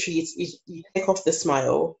literally you take off the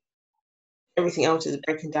smile, everything else is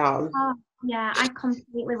breaking down. Oh, yeah, I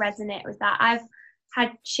completely resonate with that. I've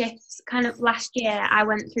had shifts kind of last year. I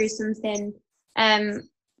went through something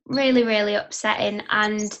really, really upsetting,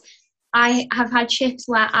 and I have had shifts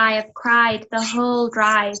where I have cried the whole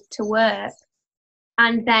drive to work,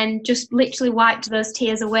 and then just literally wiped those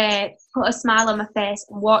tears away, put a smile on my face,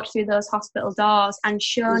 and walked through those hospital doors and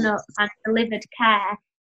shown up and delivered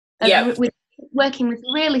care. With working with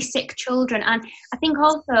really sick children. And I think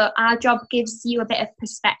also our job gives you a bit of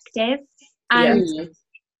perspective, and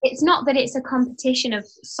it's not that it's a competition of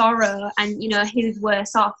sorrow and, you know, who's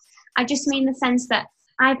worse off. I just mean the sense that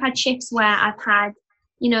I've had shifts where I've had,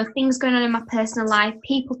 you know, things going on in my personal life,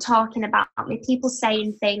 people talking about me, people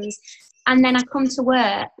saying things, and then I come to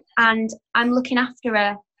work and I'm looking after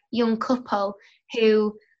a young couple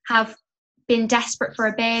who have been desperate for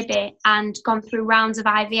a baby and gone through rounds of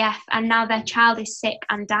IVF, and now their child is sick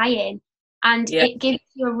and dying. And it gives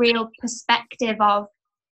you a real perspective of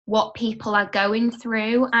what people are going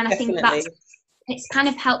through. And I think it's kind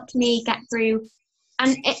of helped me get through.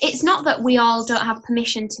 And it's not that we all don't have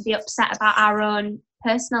permission to be upset about our own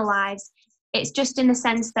personal lives. It's just in the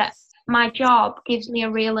sense that my job gives me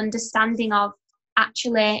a real understanding of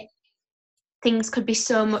actually things could be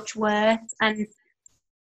so much worse. And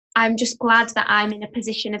I'm just glad that I'm in a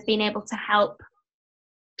position of being able to help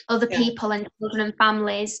other people and children and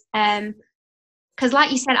families. Because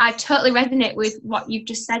like you said, I totally resonate with what you've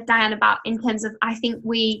just said, Diane, about in terms of I think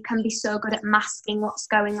we can be so good at masking what's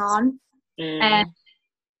going on.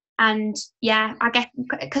 And yeah, I guess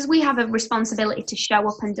because we have a responsibility to show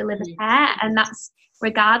up and deliver care, and that's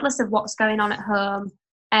regardless of what's going on at home.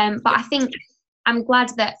 But I think I'm glad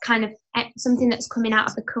that kind of something that's coming out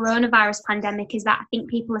of the coronavirus pandemic is that I think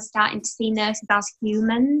people are starting to see nurses as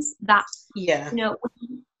humans, that, you know,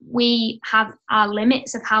 we have our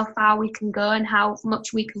limits of how far we can go and how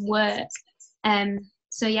much we can work.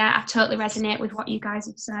 So yeah, I totally resonate with what you guys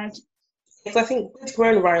have said. I think with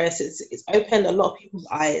coronavirus, it's opened a lot of people's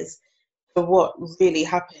eyes for what really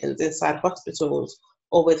happens inside hospitals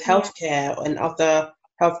or with healthcare and other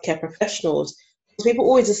healthcare professionals. People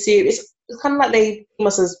always assume it's kind of like they see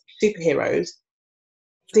us as superheroes,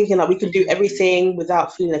 thinking that we can do everything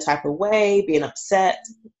without feeling a type of way, being upset.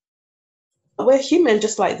 We're human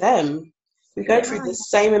just like them. We go through the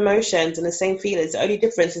same emotions and the same feelings. The only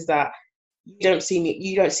difference is that you don't see me,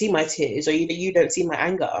 you don't see my tears, or you don't see my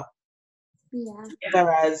anger. Yeah.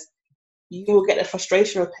 Whereas you will get the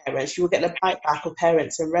frustration of parents, you will get the bite back of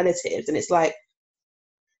parents and relatives, and it's like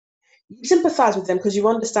you sympathize with them because you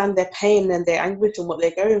understand their pain and their anguish and what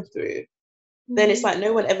they're going through. Then it's like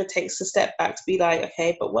no one ever takes a step back to be like,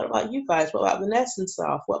 okay, but what about you guys? What about the nursing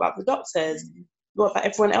staff? What about the doctors? What about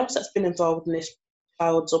everyone else that's been involved in this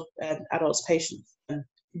child's or adult's patients and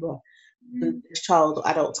this child or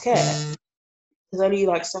adult's care? There's only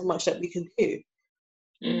like so much that we can do.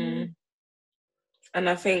 And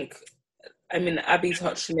I think, I mean, Abby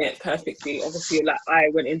touched on it perfectly. Obviously, like I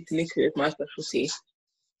went into NICU as my specialty,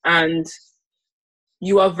 and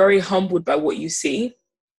you are very humbled by what you see,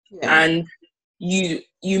 and you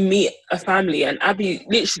meet a family, and Abby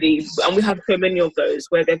literally, and we have so many of those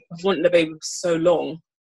where they've wanted the baby for so long,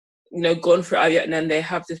 you know, gone through IVF, and then they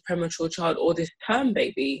have this premature child or this term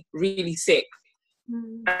baby really sick,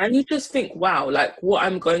 and you just think, wow, like what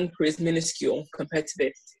I'm going through is minuscule compared to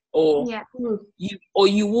this. Or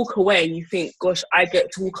you walk away and you think, gosh, I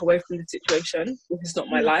get to walk away from the situation. This is not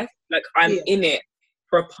my life. Like I'm in it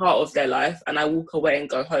for a part of their life, and I walk away and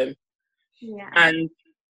go home. And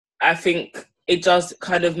I think it does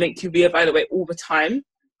kind of make you reevaluate all the time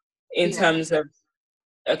in terms of,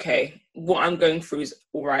 okay, what I'm going through is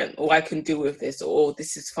all right, or I can deal with this, or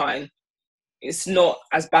this is fine. It's not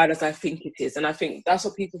as bad as I think it is. And I think that's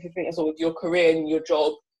what people should think as well with your career and your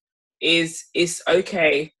job, is it's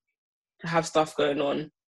okay to have stuff going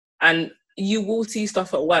on. And you will see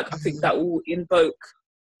stuff at work, I think, that will invoke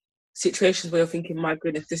situations where you're thinking, my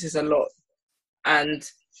goodness, this is a lot. And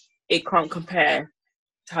it can't compare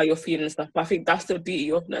to how you're feeling and stuff. But I think that's the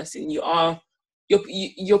beauty of nursing. You're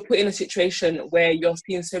put in a situation where you're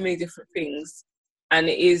seeing so many different things, and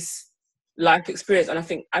it is life experience. And I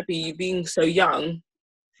think, Abby, you being so young,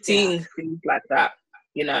 seeing things like that,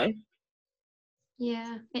 you know?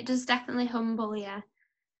 Yeah, it does definitely humble you.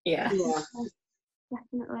 Yeah.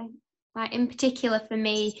 Definitely. Like in particular for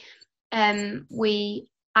me,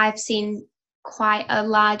 I've seen quite a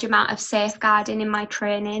large amount of safeguarding in my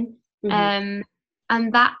training. And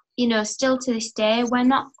that, you know, still to this day, we're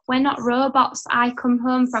not robots. I come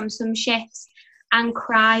home from some shifts and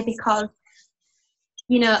cry because,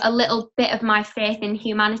 you know, a little bit of my faith in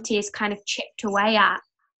humanity is kind of chipped away at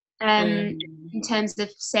in terms of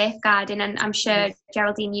safeguarding. And I'm sure,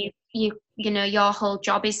 Geraldine, you know, your whole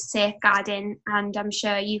job is safeguarding, and I'm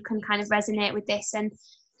sure you can kind of resonate with this. And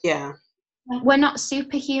we're not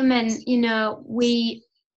superhuman, you know. We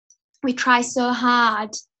try so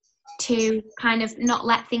hard to kind of not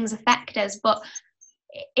let things affect us, but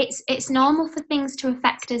it's normal for things to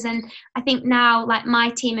affect us. And I think now, like my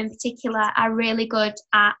team in particular, are really good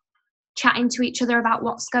at chatting to each other about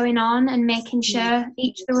what's going on and making sure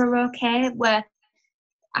each other are okay. Where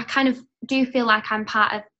I kind of do feel like I'm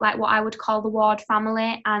part of like what I would call the ward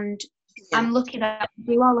family, and I'm lucky that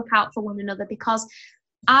we all look out for one another, because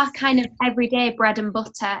our kind of everyday bread and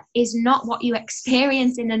butter is not what you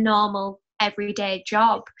experience in a normal everyday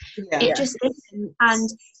job. It just isn't. And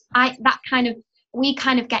we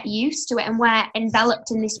kind of get used to it, and we're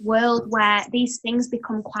enveloped in this world where these things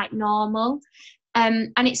become quite normal.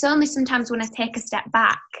 And it's only sometimes when I take a step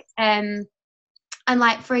back, and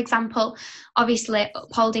like, for example, obviously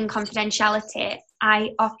upholding confidentiality,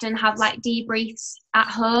 I often have like debriefs at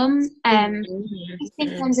home, in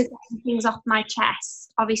terms of getting things off my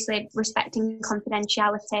chest, obviously respecting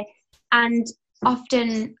confidentiality. And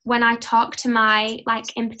often when I talk to like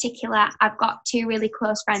in particular, I've got two really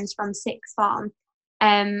close friends from sixth form,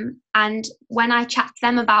 and when I chat to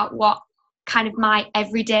them about what kind of my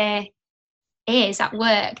everyday is at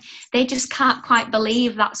work, they just can't quite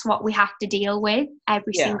believe that's what we have to deal with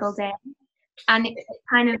every single day. And it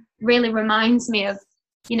kind of really reminds me of,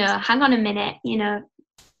 you know, hang on a minute, you know,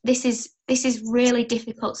 this is really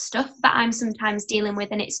difficult stuff that I'm sometimes dealing with,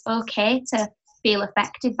 and it's okay to feel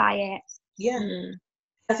affected by it.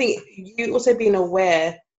 I think you also being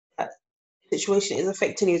aware that the situation is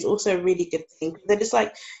affecting you is also a really good thing. They're just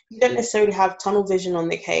like, you don't necessarily have tunnel vision on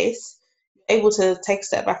the case. You're able to take a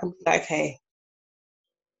step back and be like, okay,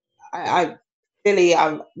 I'm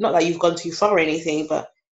not that you've gone too far or anything, but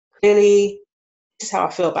clearly this is how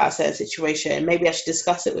I feel about a certain situation. Maybe I should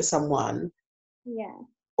discuss it with someone.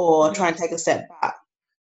 Or try and take a step back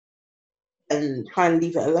and try and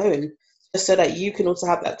leave it alone, just so that you can also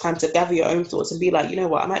have that time to gather your own thoughts and be like, you know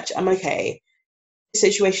what, I'm okay. This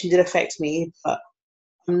situation did affect me, but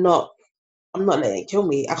I'm not letting it kill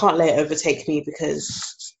me. I can't let it overtake me, because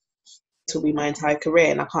this will be my entire career,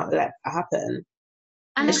 and I can't let that happen.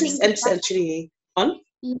 And it's just essentially fun.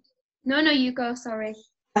 No, you go, sorry.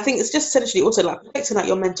 I think it's just essentially also like protecting like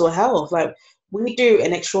your mental health. Like we do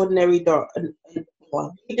an extraordinary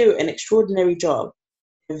we do an extraordinary job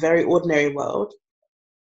in a very ordinary world,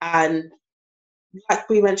 and like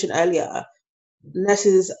we mentioned earlier,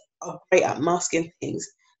 nurses are great at masking things.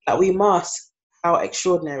 Like we mask how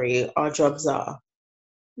extraordinary our jobs are.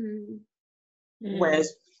 Mm.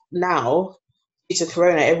 Whereas now, due to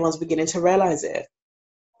Corona, everyone's beginning to realize it.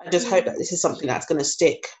 I just hope that this is something that's going to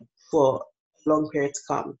stick for a long period to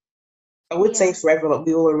come. I would say forever, but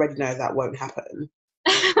we already know that won't happen.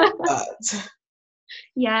 But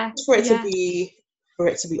yeah, for it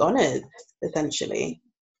to be honoured, essentially.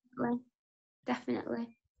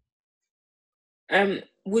 Definitely.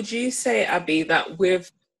 Would you say, Abby, that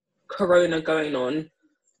with Corona going on,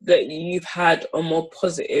 that you've had a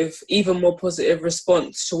even more positive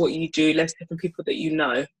response to what you do, less different people that you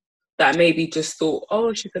know, that maybe just thought,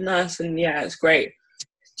 oh, she's a nurse and yeah, it's great.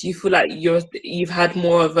 Do you feel like you've had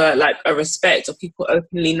more of a respect, or people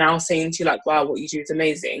openly now saying to you like, wow, what you do is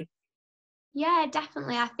amazing? Yeah,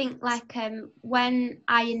 definitely. I think like when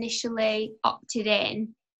I initially opted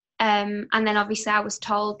in, and then obviously I was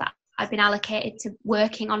told that I'd been allocated to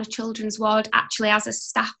working on a children's ward actually as a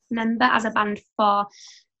staff member, as a band 4,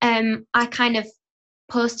 I kind of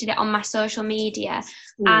posted it on my social media,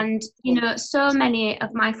 and so many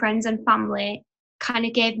of my friends and family kind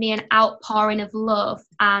of gave me an outpouring of love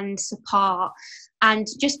and support, and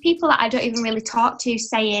just people that I don't even really talk to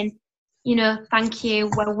saying, thank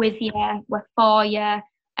you, we're with you, we're for you,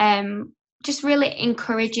 just really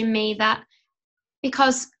encouraging me, that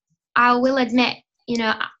because I will admit,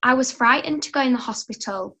 I was frightened to go in the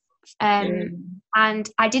hospital, and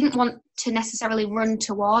I didn't want to necessarily run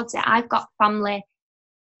towards it. I've got family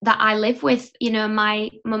that I live with,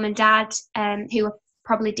 my mum and dad, who are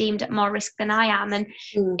probably deemed at more risk than I am, and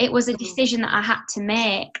it was a decision that I had to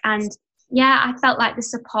make. And I felt like the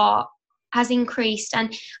support has increased,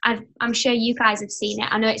 and I'm sure you guys have seen it.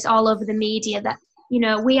 I know it's all over the media that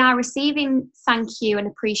we are receiving thank you and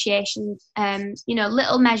appreciation,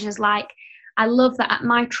 little measures like, I love that at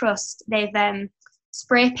my trust they've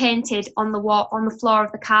spray painted on the wall, on the floor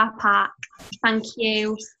of the car park, thank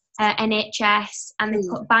you NHS, and they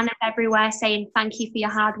put banners everywhere saying thank you for your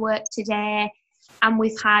hard work today. And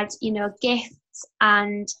we've had gifts,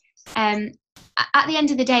 and at the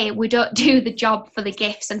end of the day, we don't do the job for the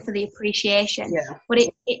gifts and for the appreciation, but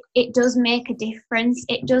it does make a difference.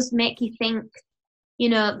 It does make you think,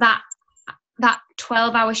 that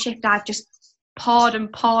 12-hour shift I've just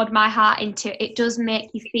poured my heart into, it does make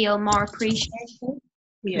you feel more appreciated.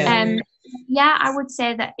 I would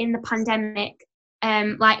say that in the pandemic,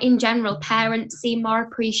 like in general, parents seem more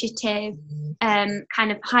appreciative,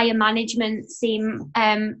 kind of higher management seem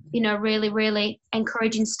really, really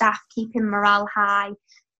encouraging staff, keeping morale high,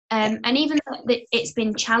 and even though it's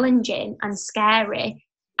been challenging and scary,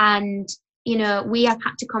 and we have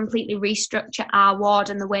had to completely restructure our ward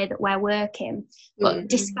and the way that we're working, but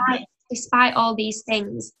despite all these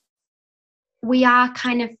things, we are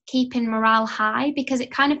kind of keeping morale high, because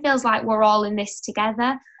it kind of feels like we're all in this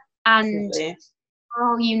together, and we're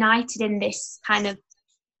all united in this kind of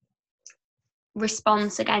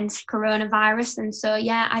response against coronavirus. And so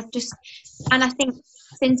I think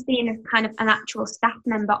since being a kind of an actual staff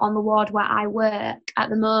member on the ward where I work at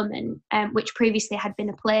the moment, which previously had been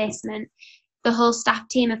a placement, the whole staff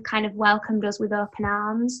team have kind of welcomed us with open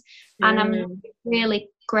arms, and I'm really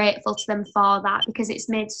grateful to them for that, because it's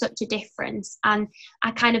made such a difference. And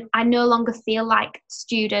I no longer feel like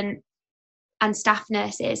student and staff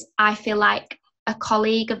nurses. I feel like a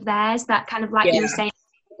colleague of theirs, that kind of like you were saying,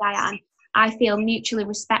 Diane, I feel mutually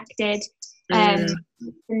respected, and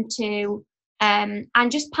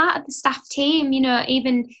just part of the staff team.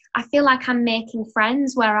 Even I feel like I'm making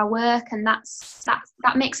friends where I work, and that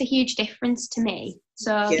makes a huge difference to me.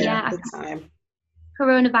 So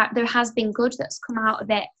coronavirus, there has been good that's come out of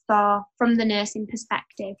it from the nursing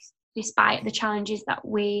perspective, despite the challenges that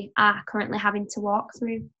we are currently having to walk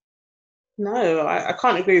through. No, I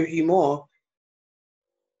can't agree with you more.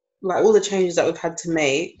 Like all the changes that we've had to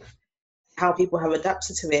make, how people have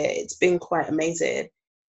adapted to it, it's been quite amazing.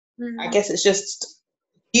 I guess it's just,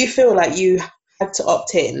 do you feel like you had to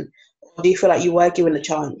opt in, or do you feel like you were given a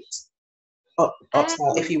chance opt out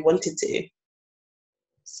if you wanted to?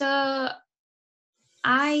 So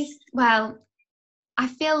I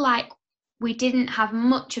feel like we didn't have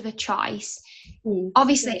much of a choice.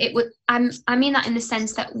 Obviously it would, I mean that in the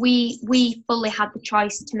sense that we fully had the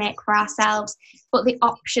choice to make for ourselves, but the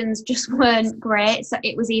options just weren't great. So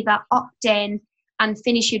it was either opt in and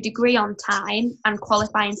finish your degree on time and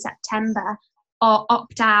qualify in September, or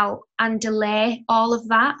opt out and delay all of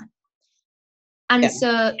that. And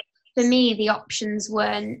so for me, the options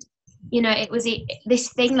weren't, you know, it was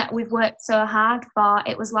this thing that we've worked so hard for.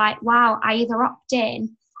 It was like, wow, I either opt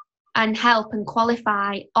in and help and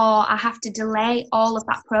qualify, or I have to delay all of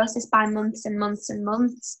that process by months and months and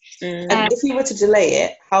months. And if you were to delay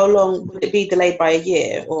it, how long would it be delayed by a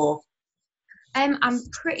year or? I'm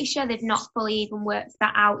pretty sure they've not fully even worked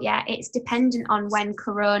that out yet. It's dependent on when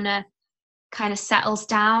Corona kind of settles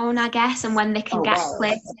down, I guess, and when they can get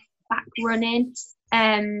places back running.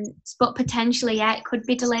 But potentially, yeah, it could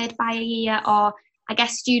be delayed by a year, or I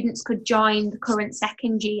guess students could join the current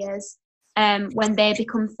second years when they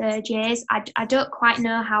become third years. I don't quite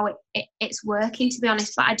know how it's working, to be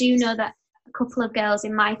honest, but I do know that a couple of girls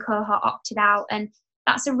in my cohort opted out, and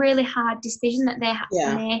that's a really hard decision that they had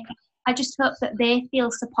to make. I just hope that they feel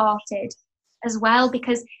supported as well,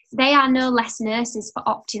 because they are no less nurses for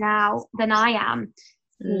opting out than I am.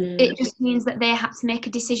 It just means that they have to make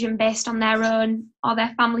a decision based on their own or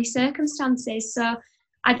their family circumstances. So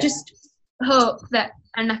I just hope that,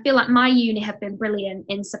 and I feel like my uni have been brilliant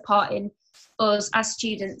in supporting us as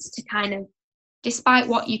students to kind of, despite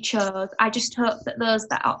what you chose, I just hope that those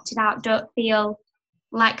that opted out don't feel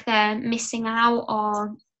like they're missing out,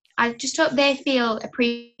 or I just hope they feel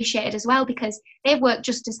appreciated as well, because they've worked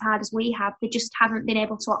just as hard as we have. They just haven't been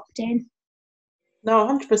able to opt in. No,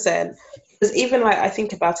 100%. Because even like I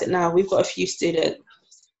think about it now, we've got a few students.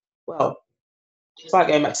 Well, despite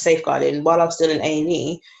going back to safeguarding, while I was still in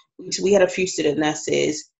A&E, we had a few student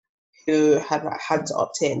nurses who had to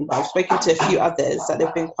opt in. But I've spoken to a few others that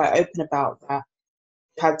they've been quite open about that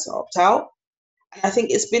they've had to opt out. And I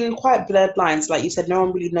think it's been quite blurred lines. Like you said, no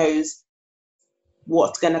one really knows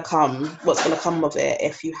what's going to come of it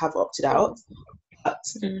if you have opted out. But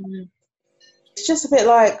it's just a bit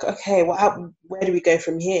like, okay, where do we go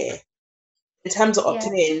from here? In terms of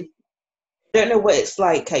opting in, I don't know what it's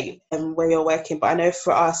like where you're working, but I know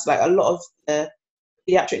for us, like a lot of the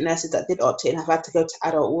pediatric nurses that did opt in have had to go to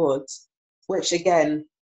adult wards, which again,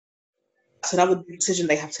 that's another big decision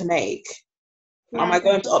they have to make. Am I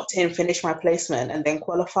going to opt in, finish my placement, and then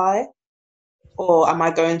qualify? Or am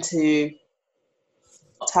I going to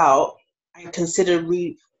opt out and consider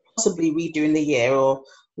possibly redoing the year, or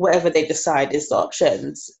whatever they decide is the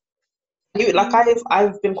options? Like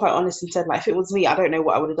I've been quite honest and said, like, if it was me, I don't know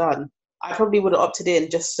what I would have done. I probably would have opted in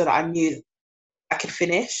just so that I knew I could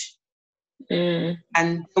finish and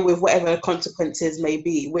deal with whatever consequences may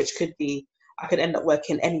be, which could be I could end up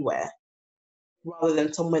working anywhere rather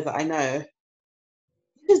than somewhere that I know.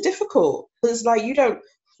 It's difficult because, like, we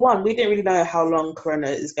didn't really know how long Corona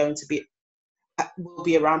is going to be, will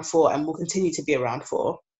be around for, and will continue to be around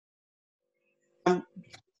for.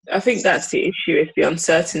 I think that's the issue, is the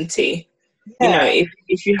uncertainty. You know,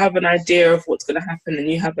 if you have an idea of what's going to happen and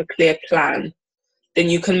you have a clear plan, then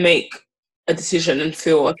you can make a decision and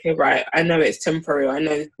feel, okay, right, I know it's temporary, I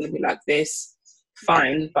know it's going to be like this,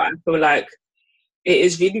 fine. But I feel like it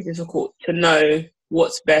is really difficult to know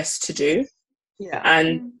what's best to do.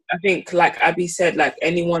 And I think, like Abby said, like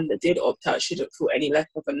anyone that did opt out shouldn't feel any less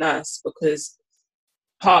of a nurse, because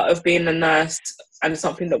part of being a nurse, and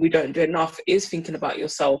something that we don't do enough, is thinking about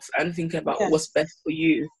yourself and thinking about what's best for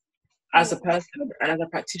you as a person and as a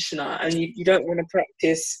practitioner. And you don't want to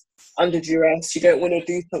practice under duress. You don't want to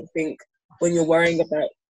do something when you're worrying about,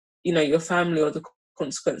 you know, your family or the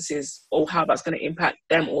consequences or how that's going to impact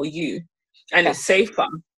them or you. And it's safer.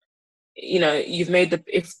 You know,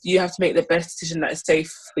 if you have to make the best decision that is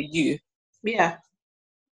safe for you. Yeah.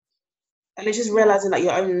 And it's just realizing that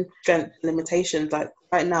your own strength and limitations, like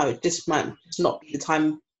right now, this might just not be the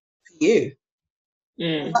time for you.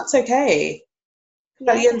 That's okay.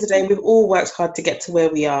 At the end of the day, we've all worked hard to get to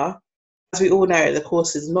where we are. As we all know, the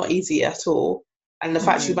course is not easy at all. And the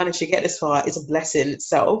fact you managed to get this far is a blessing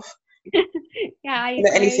itself. I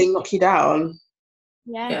let anything knock you down.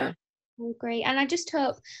 Yeah. I agree. And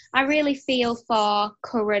I really feel for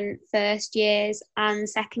current first years and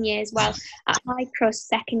second years. Well, at my trust,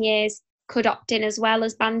 second years could opt in as well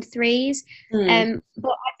as band 3s.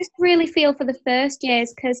 But I just really feel for the first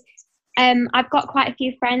years, because I've got quite a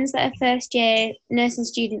few friends that are first year nursing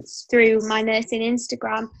students through my nursing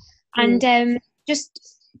Instagram, and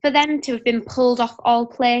just for them to have been pulled off all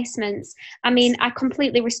placements. I mean, I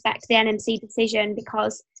completely respect the NMC decision,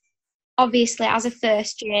 because obviously as a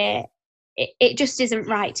first year, it just isn't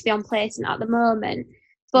right to be on placement at the moment.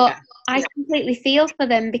 But I completely feel for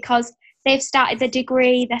them, because they've started the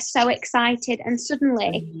degree, they're so excited, and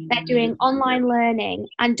suddenly they're doing online learning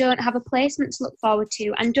and don't have a placement to look forward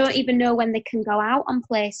to and don't even know when they can go out on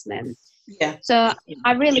placement. So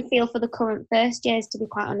I really feel for the current first years, to be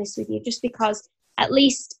quite honest with you, just because at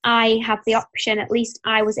least I had the option, at least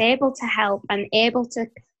I was able to help and able to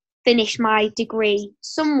finish my degree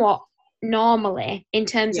somewhat normally in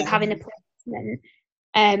terms of having a placement,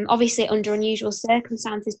 obviously under unusual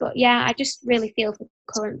circumstances. But yeah, I just really feel for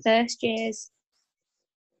current first years.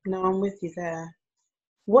 No, I'm with you there.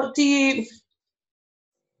 What's the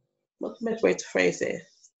best way to phrase it?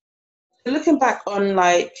 Looking back on,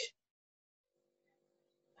 like,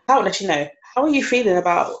 how are you feeling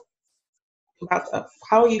about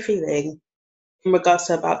how are you feeling in regards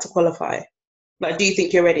to about to qualify? Like, do you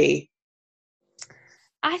think you're ready?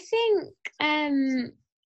 I think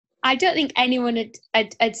I don't think anyone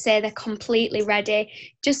would say they're completely ready,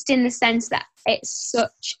 just in the sense that it's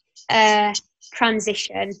such a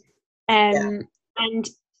transition. And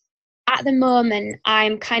at the moment,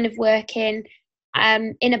 I'm kind of working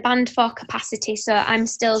in a Band 4 capacity, so I'm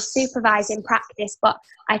still supervising practice, but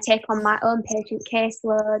I take on my own patient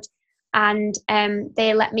caseload, and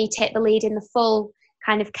they let me take the lead in the full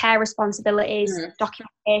kind of care responsibilities,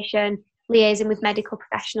 documentation, liaising with medical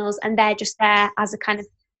professionals, and they're just there as a kind of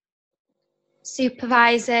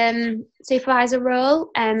supervisor role.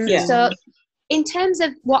 So in terms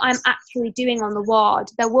of what I'm actually doing on the ward,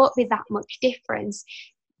 there won't be that much difference.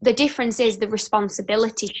 The difference is the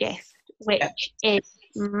responsibility shift, which is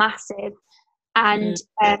massive, and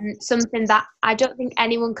something that I don't think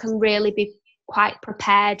anyone can really be quite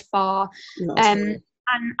prepared for. And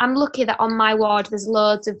I'm lucky that on my ward there's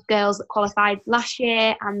loads of girls that qualified last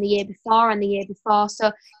year and the year before and the year before.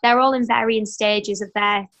 So they're all in varying stages of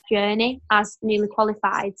their journey as newly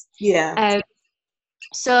qualified.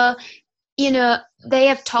 So, they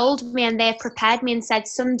have told me and they've prepared me and said,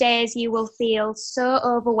 some days you will feel so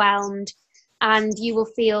overwhelmed and you will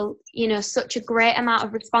feel, such a great amount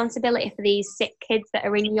of responsibility for these sick kids that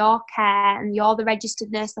are in your care, and you're the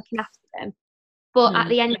registered nurse looking after them. But at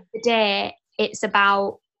the end of the day, it's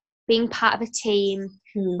about being part of a team,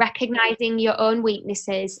 recognising your own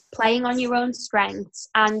weaknesses, playing on your own strengths,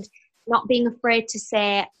 and not being afraid to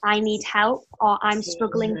say, I need help or I'm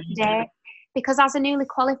struggling today. Because as a newly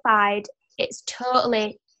qualified, it's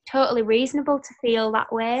totally reasonable to feel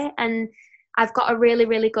that way. And I've got a really,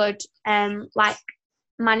 really good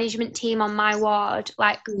management team on my ward.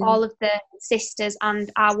 All of the sisters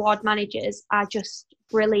and our ward managers are just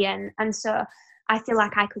brilliant. And so I feel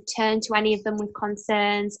like I could turn to any of them with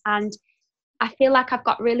concerns, and I feel like I've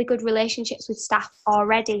got really good relationships with staff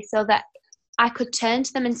already, so that I could turn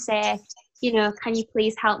to them and say, can you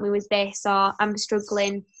please help me with this, or I'm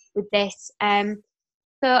struggling with this.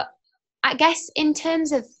 So I guess in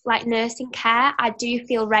terms of nursing care, I do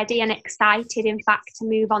feel ready and excited, in fact, to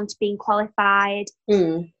move on to being qualified.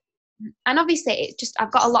 And obviously it's just,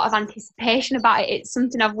 I've got a lot of anticipation about it. It's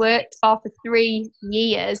something I've worked for 3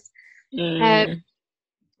 years.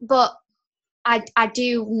 But I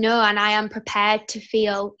do know, and I am prepared to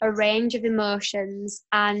feel a range of emotions,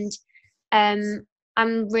 and I'm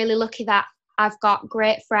really lucky that I've got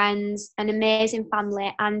great friends, an amazing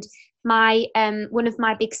family, and my one of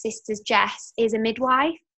my big sisters, Jess, is a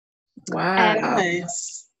midwife. Wow.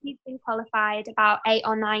 Nice. She's been qualified about 8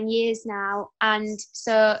 or 9 years now, and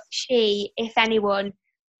so she, if anyone,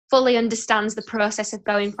 fully understands the process of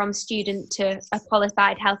going from student to a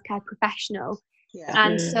qualified healthcare professional.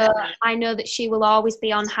 And so I know that she will always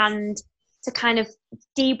be on hand to kind of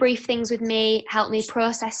debrief things with me, help me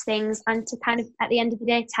process things, and to kind of at the end of the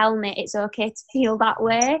day tell me it's okay to feel that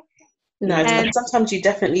way. No, sometimes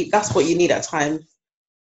that's what you need at time.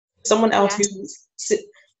 Someone else who's,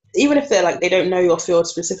 even if they're they don't know your field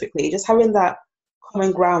specifically, just having that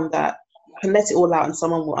common ground that you can let it all out and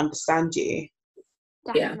someone will understand you.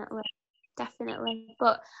 Definitely.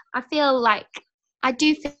 But I feel like I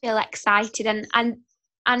do feel excited, and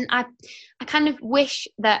I kind of wish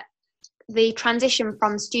that the transition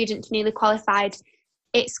from student to newly qualified,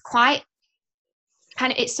 it's quite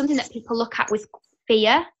kind of, it's something that people look at with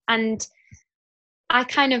fear, and I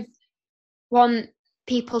kind of want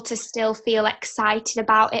people to still feel excited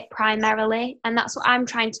about it primarily, and that's what I'm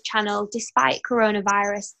trying to channel. Despite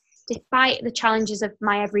coronavirus, despite the challenges of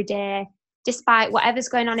my everyday, despite whatever's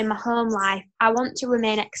going on in my home life, I want to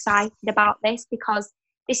remain excited about this, because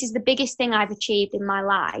this is the biggest thing I've achieved in my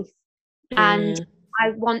life. And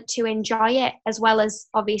I want to enjoy it, as well as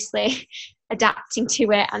obviously adapting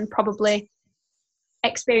to it and probably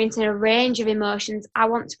experiencing a range of emotions. I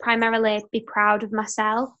want to primarily be proud of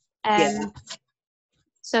myself.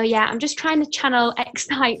 So yeah, I'm just trying to channel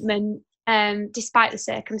excitement despite the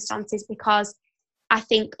circumstances, because I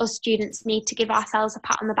think us students need to give ourselves a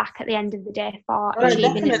pat on the back at the end of the day for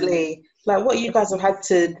achieving definitely. What you guys have had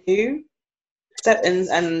to do, step in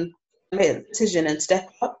and make a decision and step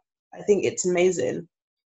up. I think it's amazing.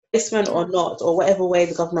 Placement or not, or whatever way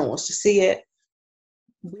the government wants to see it,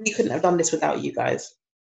 we couldn't have done this without you guys.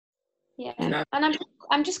 Yeah, no. And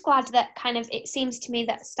I'm just glad that kind of, it seems to me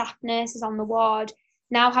that staff nurses on the ward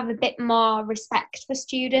now have a bit more respect for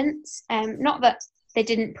students. Not that they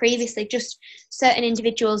didn't previously, just certain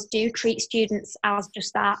individuals do treat students as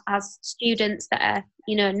just that, as students that are,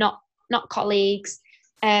 you know, not colleagues.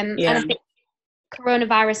 And I think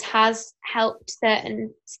coronavirus has helped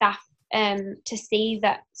certain staff to see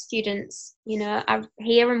that students, you know, are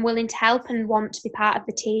here and willing to help and want to be part of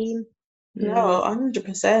the team. No,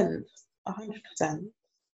 100%. 100%.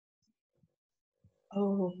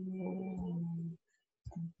 Oh,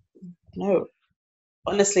 no.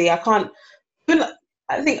 Honestly, I can't.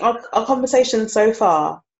 I think our conversation so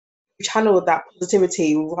far, we channeled that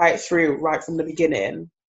positivity right through, right from the beginning.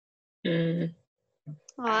 Oh,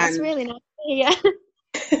 that's really nice to hear.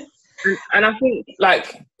 And I think,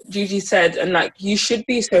 like Gigi said, and like, you should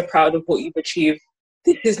be so proud of what you've achieved.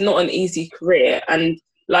 This is not an easy career. And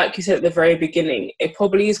like you said at the very beginning, it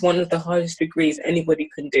probably is one of the hardest degrees anybody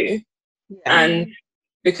can do. Yeah. And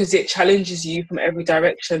because it challenges you from every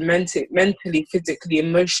direction, mentally, physically,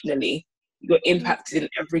 emotionally, you're impacted in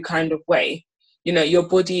every kind of way. You know, your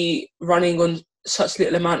body running on such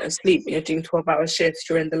little amount of sleep, when you're doing 12-hour shifts,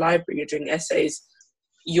 you're in the library, you're doing essays,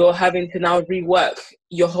 you're having to now rework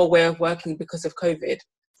your whole way of working because of COVID.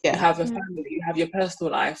 Yeah. You have a family, you have your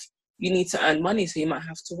personal life, you need to earn money, so you might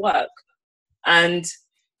have to work. And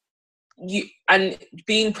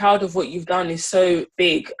being proud of what you've done is so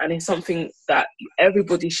big, and it's something that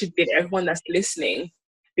everybody should be, everyone that's listening,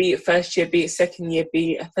 be it first year, be it second year,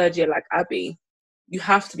 be it a third year like Abby, you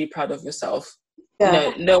have to be proud of yourself. Yeah.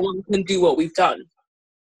 You know, no one can do what we've done.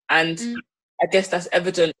 And I guess that's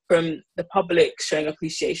evident from the public showing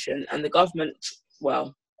appreciation, and the government,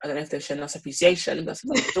 well, I don't know if they've shown us appreciation, that's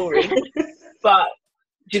another story. But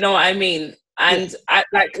do you know what I mean? And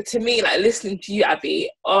to me, like, listening to you, Abby,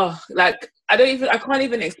 like, I can't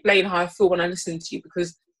even explain how I feel when I listen to you,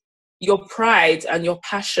 because your pride and your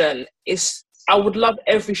passion is, I would love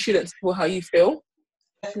every student to feel how you feel.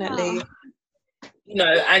 Definitely. You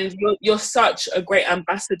know, and you're such a great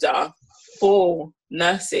ambassador for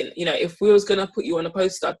nursing. You know, if we was going to put you on a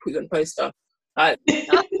poster, I'd put you on a poster. Like,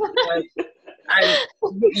 and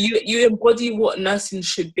you embody what nursing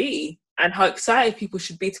should be, and how excited people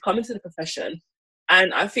should be to come into the profession.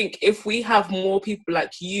 And I think if we have more people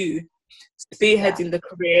like you spearheading the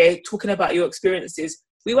career, talking about your experiences,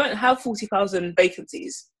 we won't have 40,000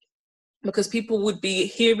 vacancies, because people would be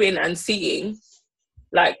hearing and seeing,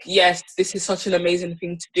 like, yes, this is such an amazing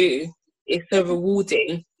thing to do. It's so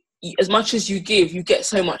rewarding. As much as you give, you get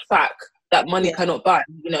so much back that money cannot buy.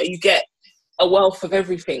 You know, you get a wealth of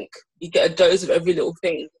everything. You get a dose of every little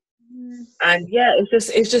thing. And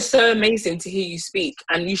it's just so amazing to hear you speak,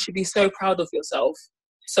 and you should be so proud of yourself.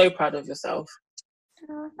 So proud of yourself.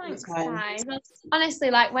 Oh, thanks, guys. Honestly,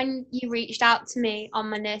 like, when you reached out to me on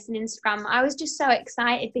my nursing Instagram, I was just so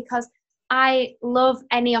excited, because I love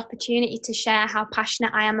any opportunity to share how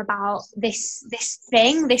passionate I am about this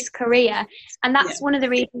career. And that's one of the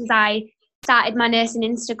reasons I started my nursing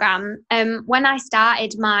Instagram. When I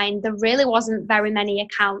started mine, there really wasn't very many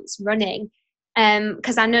accounts running.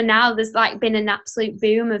 Because I know now there's like been an absolute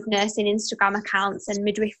boom of nursing Instagram accounts and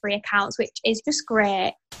midwifery accounts, which is just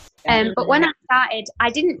great. But when I started,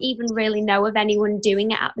 I didn't even really know of anyone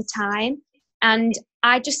doing it at the time. And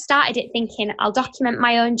I just started it thinking, I'll document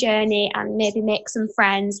my own journey and maybe make some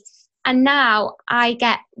friends. And now I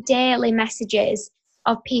get daily messages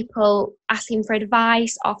of people asking for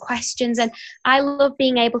advice or questions. And I love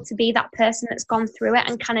being able to be that person that's gone through it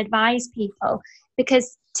and can advise people,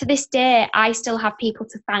 because to this day, I still have people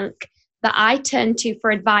to thank that I turn to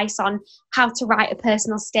for advice on how to write a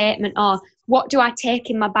personal statement, or what do I take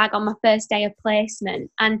in my bag on my first day of placement.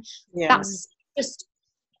 And that's just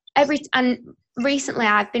and recently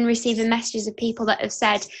I've been receiving messages of people that have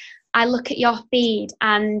said, I look at your feed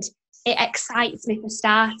and it excites me for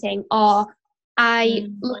starting, or I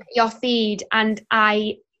look at your feed and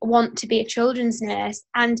I want to be a children's nurse.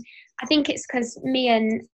 And I think it's because me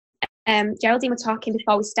and Geraldine were talking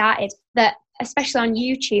before we started, that especially on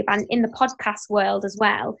YouTube and in the podcast world as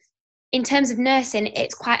well, in terms of nursing,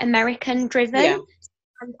 it's quite American driven.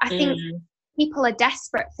 And I think people are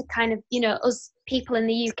desperate for kind of, you know, us people in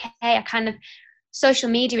the UK are kind of, social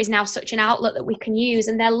media is now such an outlet that we can use,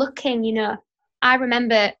 and they're looking, you know, I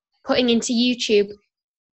remember putting into YouTube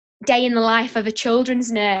day in the life of a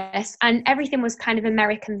children's nurse, and everything was kind of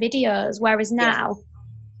American videos, whereas now,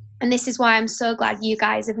 and this is why I'm so glad you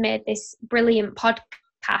guys have made this brilliant podcast,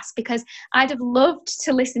 podcast, because I'd have loved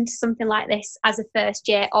to listen to something like this as a first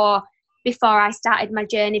year or before I started my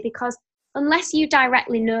journey, because unless you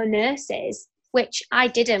directly know nurses, which I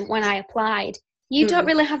didn't when I applied, you don't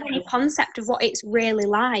really have any concept of what it's really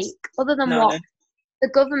like other than what the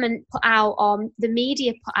government put out or the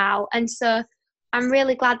media put out. And so I'm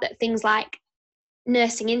really glad that things like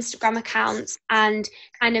nursing Instagram accounts and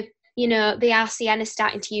kind of, you know, the RCN is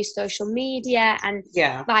starting to use social media, and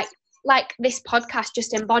like this podcast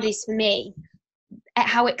just embodies for me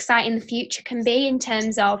how exciting the future can be in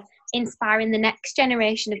terms of inspiring the next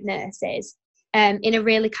generation of nurses in a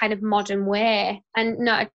really kind of modern way. And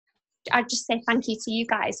no, I'd just say thank you to you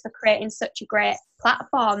guys for creating such a great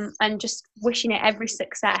platform, and just wishing it every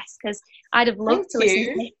success, because I'd have loved to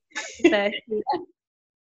listen to it first year.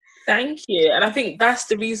 Thank you. And I think that's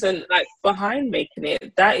the reason, like, behind making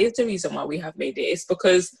it, that is the reason why we have made it. It's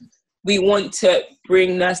because we want to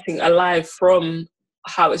bring nursing alive from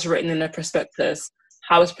how it's written in the prospectus,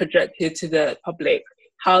 how it's projected to the public,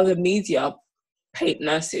 how the media paint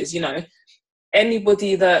nurses. You know,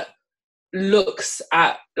 anybody that looks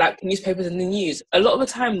at like newspapers and the news, a lot of the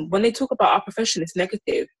time when they talk about our profession, it's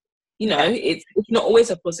negative. You know, it's not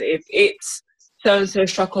always a positive. It's so-and-so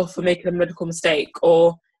struck off for making a medical mistake,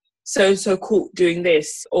 or so caught doing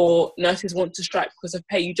this, or nurses want to strike because of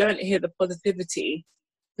pay. You don't hear the positivity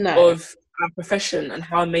of our profession and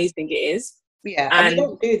how amazing it is. Yeah, and we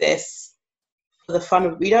don't do this for the fun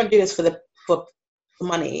of, we don't do this for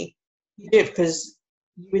money. You do it because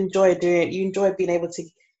you enjoy doing it. You enjoy being able to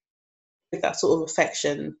give that sort of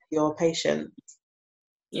affection to your patient.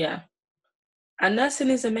 Yeah. And nursing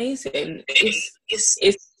is amazing. It's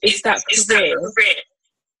that career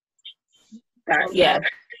that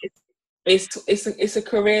it's a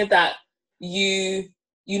career that you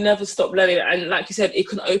never stop learning, and like you said, it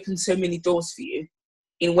can open so many doors for you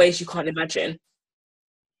in ways you can't imagine.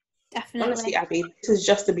 Definitely. Honestly, Abby, this is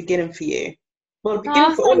just the beginning for you. Well, the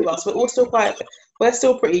beginning for all of us. We're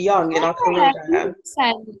still pretty young in our career.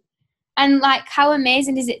 And like, how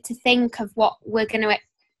amazing is it to think of what we're going to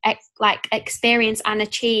experience and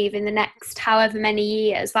achieve in the next however many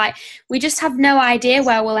years? Like, we just have no idea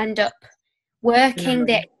where we'll end up working,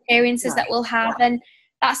 the experiences that we'll have, and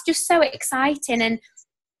that's just so exciting. And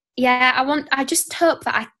yeah, I just hope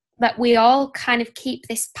that we all kind of keep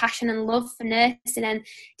this passion and love for nursing, and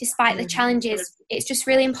despite the challenges, it's just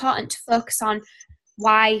really important to focus on,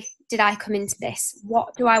 why did I come into this?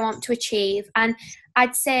 What do I want to achieve? And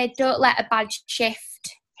I'd say don't let a bad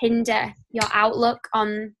shift hinder your outlook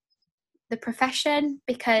on the profession,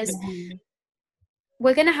 because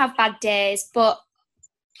we're going to have bad days. But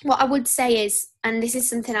what I would say is, and this is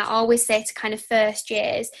something I always say to kind of first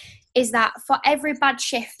years, is that for every bad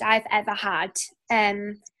shift I've ever had,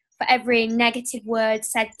 for every negative word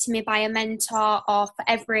said to me by a mentor, or for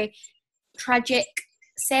every tragic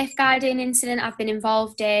safeguarding incident I've been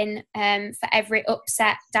involved in, for every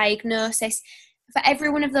upset diagnosis, for every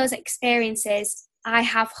one of those experiences, I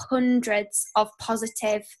have hundreds of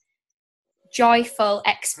positive, joyful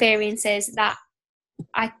experiences that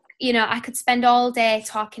I could spend all day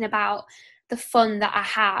talking about the fun that I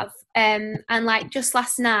have. And like just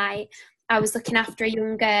last night, I was looking after a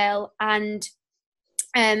young girl, and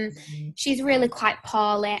she's really quite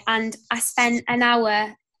poorly, and I spent an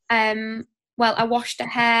hour, I washed her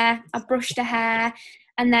hair, I brushed her hair,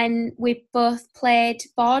 and then we both played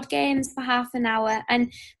board games for half an hour.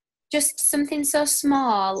 And just something so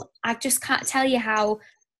small, I just can't tell you how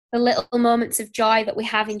the little moments of joy that we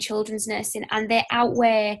have in children's nursing, and they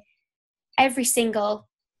outweigh every single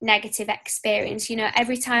negative experience. You know,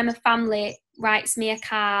 every time a family writes me a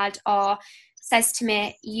card or says to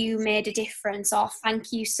me, you made a difference, or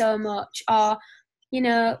thank you so much, or, you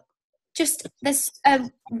know, just there's a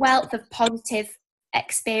wealth of positive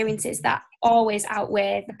experiences that always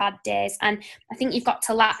outweigh the bad days. And I think you've got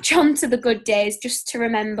to latch on to the good days just to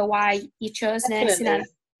remember why you chose nursing, and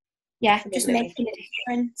just making a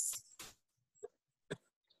difference.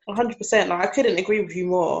 100%. Like, I couldn't agree with you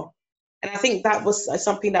more. And I think that was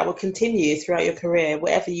something that will continue throughout your career,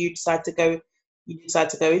 whatever you decide to go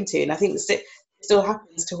into. And I think it still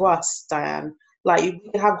happens to us, Diane. Like, you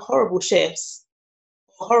can have horrible shifts,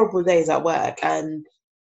 horrible days at work, and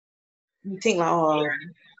you think like, oh,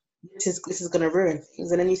 this is going to ruin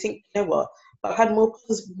things. And then you think, you know what? But I've had more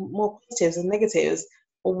positives than negatives.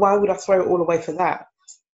 Well, why would I throw it all away for that?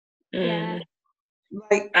 Yeah.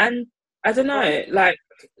 And I don't know,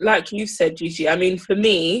 like you said, Gigi, I mean, for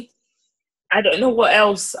me, I don't know what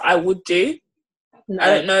else I would do. No. I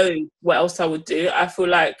don't know what else I would do. I feel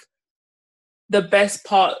like the best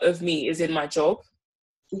part of me is in my job.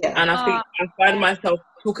 Yeah. And I think I find myself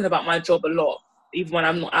talking about my job a lot. even when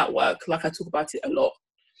I'm not at work. Like, I talk about it a lot.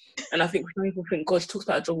 And I think some people think, God, she talks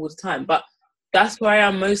about a job all the time. But that's where I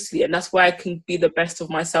am mostly, and that's where I can be the best of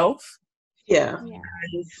myself. Yeah.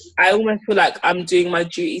 And I almost feel like I'm doing my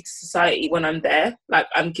duty to society when I'm there. Like,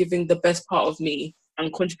 I'm giving the best part of me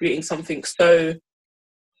and contributing something so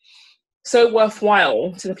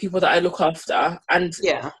worthwhile to the people that I look after. And,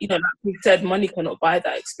 you know, like we said, money cannot buy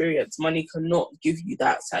that experience. Money cannot give you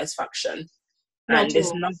that satisfaction. And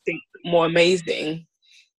there's nothing more amazing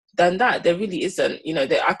than that. There really isn't. You know,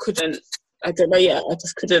 that I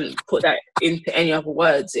just couldn't put that into any other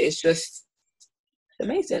words. It's just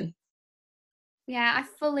amazing. Yeah, I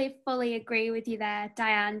fully agree with you there,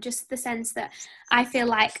 Diane. Just the sense that I feel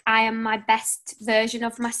like I am my best version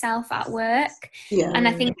of myself at work. Yeah. And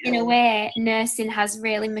I think in a way, nursing has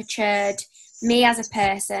really matured me as a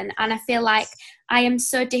person. And I feel like I am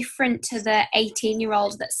so different to the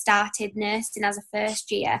 18-year-old that started nursing as a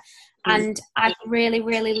first year. And I've really,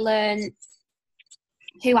 really learned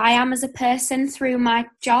who I am as a person through my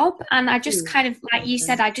job. And I just kind of, like you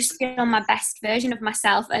said, I just feel my best version of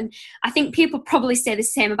myself. And I think people probably say the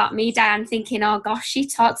same about me, Diane, thinking, oh gosh, she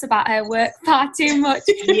talks about her work far too much.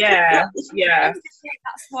 Yeah.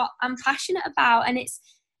 That's what I'm passionate about. And it's,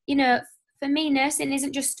 you know, for me, nursing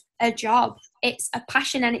isn't just a job. It's a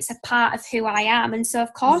passion and it's a part of who I am. And so,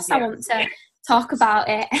 of course, I want to talk about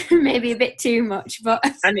it maybe a bit too much.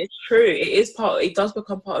 And it's true. It does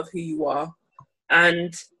become part of who you are.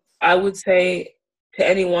 And I would say to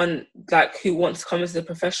anyone like who wants to come into the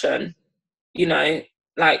profession, you know,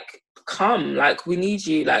 like, come, like, we need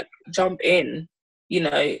you, like, jump in, you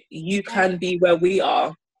know, you can be where we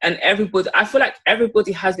are. And I feel like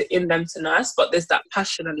everybody has it in them to nurse, but there's that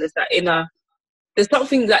passion and there's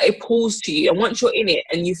something that it pulls to you. And once you're in it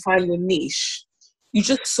and you find your niche, you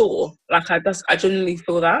just soar. Like, I genuinely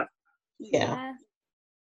feel that. Yeah.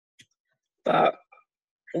 But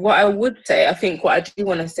what I would say, I think what I do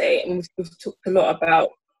want to say, and we've talked about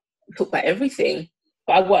everything,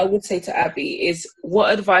 but what I would say to Abby is,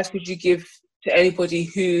 what advice would you give to anybody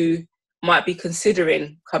who might be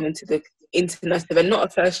considering coming into nursing? They're not a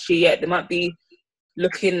first year yet. They might be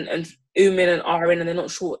looking and ooming and ahhing, and they're not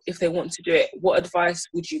sure if they want to do it. What advice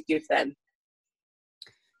would you give them?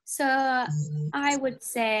 So I would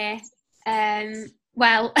say,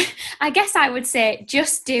 well, I guess I would say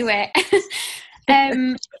just do it.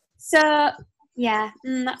 So yeah,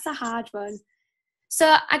 that's a hard one.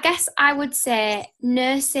 So I guess I would say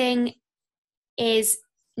nursing is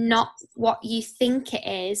not what you think it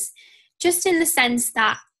is, just in the sense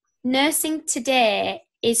that nursing today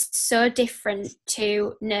is so different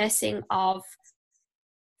to nursing of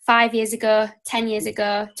 5 years ago, 10 years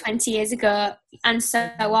ago, 20 years ago, and so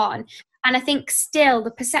on. And I think still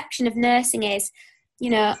the perception of nursing is, you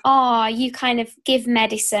know, oh, you kind of give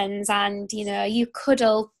medicines and, you know, you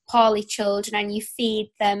cuddle poorly children and you feed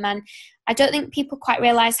them. And I don't think people quite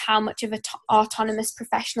realise how much of autonomous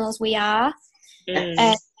professionals we are.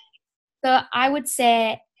 So I would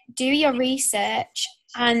say do your research,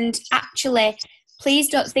 and actually please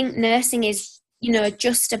don't think nursing is, you know,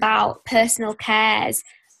 just about personal cares.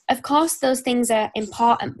 Of course, those things are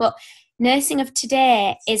important, but nursing of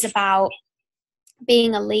today is about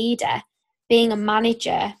being a leader, being a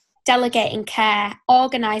manager, delegating care,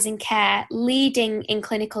 organising care, leading in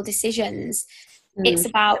clinical decisions. It's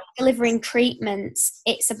about delivering treatments.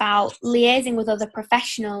 It's about liaising with other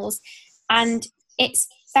professionals. And it's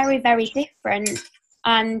very, very different.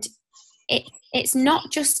 And it's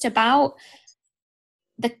not just about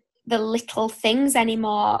the little things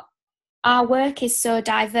anymore. Our work is so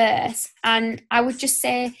diverse. And I would just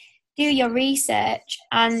say, do your research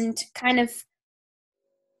and kind of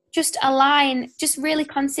just really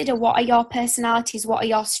consider what are your personalities, what are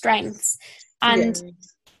your strengths, and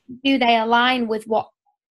do they align with what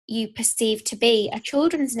you perceive to be a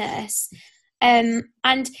children's nurse? And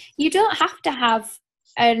you don't have to have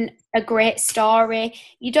a great story.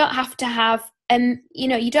 You don't have to have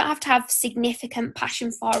you don't have to have significant passion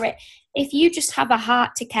for it. If you just have a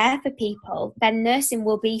heart to care for people, then nursing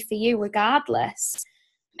will be for you regardless.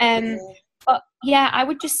 But yeah, I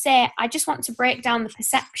would just say, I just want to break down the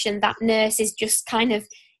perception that nurses just kind of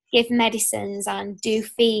give medicines and do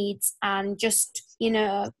feeds and just, you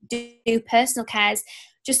know, do personal cares.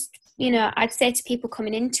 Just, you know, I'd say to people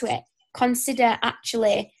coming into it, consider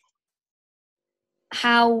actually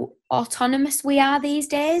how autonomous we are these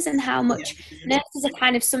days and how much nurses are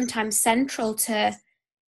kind of sometimes central to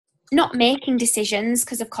not making decisions,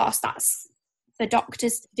 because of course that's for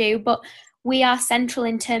doctors to do, but we are central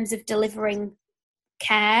in terms of delivering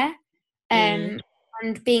care and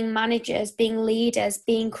being managers, being leaders,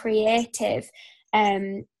 being creative,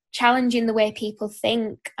 challenging the way people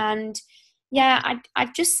think. And yeah,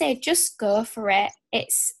 I'd just say just go for it.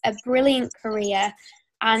 It's a brilliant career,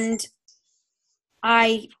 and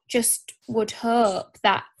I just would hope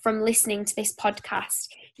that from listening to this podcast,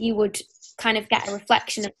 you would kind of get a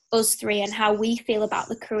reflection of us three and how we feel about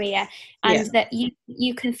the career, and that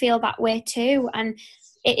you can feel that way too. And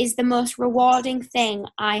it is the most rewarding thing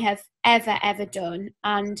I have ever done.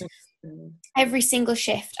 And every single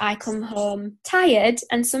shift I come home tired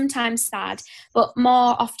and sometimes sad, but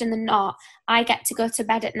more often than not, I get to go to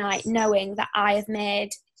bed at night knowing that I have made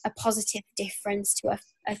a positive difference to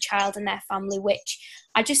a child and their family, which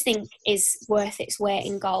I just think is worth its weight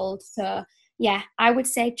in gold. So yeah, I would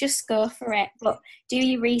say just go for it, but do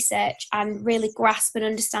your research and really grasp an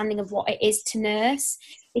understanding of what it is to nurse,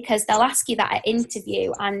 because they'll ask you that at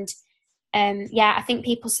interview. And I think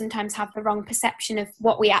people sometimes have the wrong perception of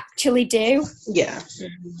what we actually do. Yeah.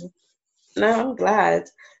 No, I'm glad.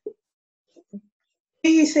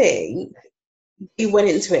 Do you think you went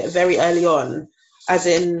into it very early on, as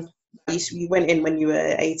in you went in when you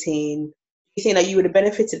were 18? Do you think that you would have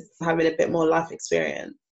benefited from having a bit more life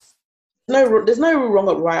experience? There's no wrong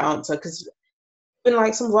or right answer, because even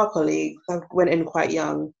like some of our colleagues went in quite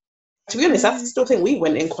young. To be honest, I still think we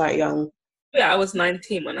went in quite young. Yeah, I was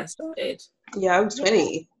 19 when I started. Yeah, I was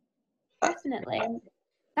 20. Definitely.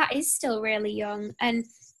 That is still really young. And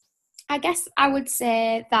I guess I would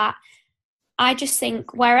say that I just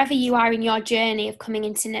think wherever you are in your journey of coming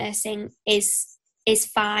into nursing is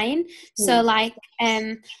fine. So like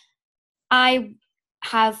I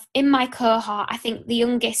have in my cohort, I think the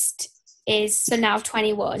youngest is so now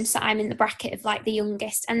 21, so I'm in the bracket of like the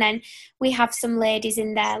youngest, and then we have some ladies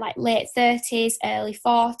in there like late 30s, early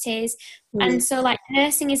 40s, and so like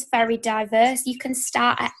nursing is very diverse. You can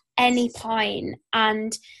start at any point,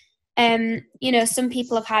 and some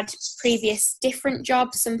people have had previous different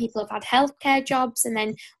jobs, some people have had healthcare jobs and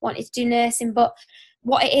then wanted to do nursing, but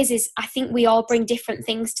what it is I think we all bring different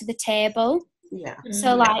things to the table.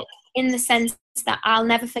 So like in the sense that I'll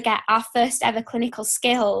never forget our first ever clinical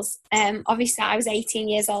skills. Obviously I was 18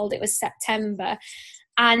 years old, it was September,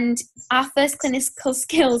 and our first clinical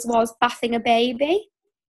skills was bathing a baby.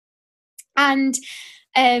 And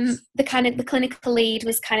the clinical lead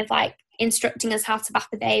was kind of like instructing us how to bath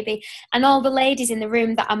the baby, and all the ladies in the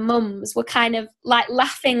room that are mums were kind of like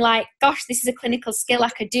laughing like, gosh, this is a clinical skill, I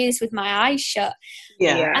could do this with my eyes shut.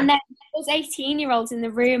 And then those 18-year-olds in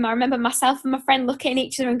the room, I remember myself and my friend looking at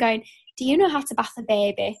each other and going, do you know how to bath a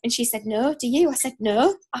baby? And she said, no. Do you? I said,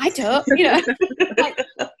 no, I don't.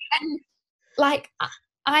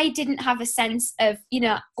 I didn't have a sense of,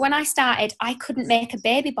 when I started, I couldn't make a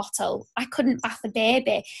baby bottle. I couldn't bath a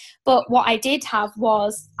baby. But what I did have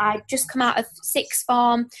was, I'd just come out of sixth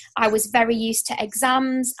form. I was very used to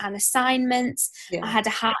exams and assignments. I had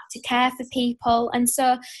a heart to care for people. And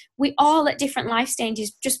so we all at different life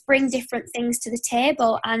stages just bring different things to the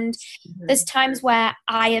table. And there's times where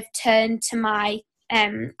I have turned to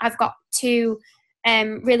I've got two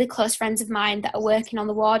really close friends of mine that are working on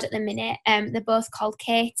the ward at the minute. They're both called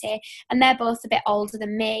Katie, and they're both a bit older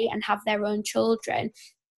than me and have their own children.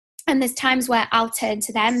 And there's times where I'll turn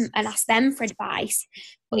to them and ask them for advice.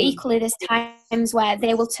 But equally, there's times where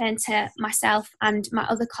they will turn to myself and my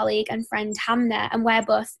other colleague and friend Hamna, and we're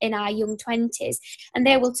both in our young 20s, and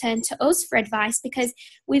they will turn to us for advice, because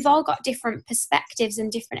we've all got different perspectives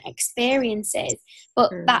and different experiences.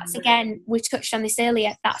 But that's, again, we touched on this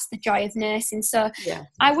earlier, that's the joy of nursing. So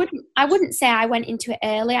I wouldn't say I went into it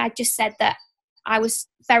early. I just said that I was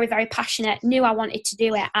very, very passionate, knew I wanted to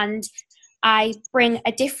do it, and I bring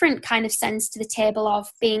a different kind of sense to the table of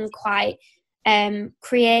being quite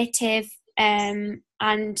creative, and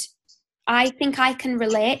I think I can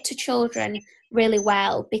relate to children really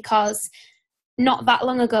well, because not that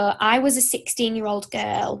long ago I was a 16-year-old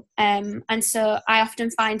girl, and so I often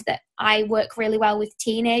find that I work really well with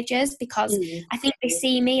teenagers, because I think they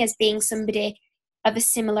see me as being somebody of a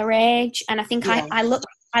similar age, and I think I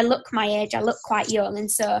look my age, I look quite young, and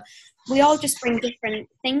so we all just bring different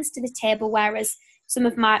things to the table, whereas some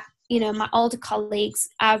of my my older colleagues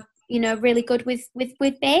are really good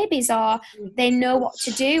with babies, or they know what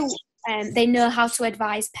to do, and they know how to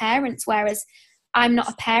advise parents, whereas I'm not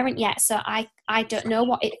a parent yet, so I don't know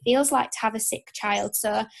what it feels like to have a sick child.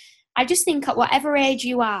 So I just think at whatever age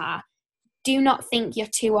you are, do not think you're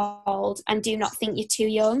too old and do not think you're too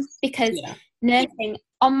young, because nursing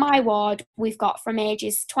on my ward, we've got from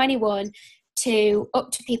ages 21 to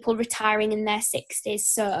up to people retiring in their 60s.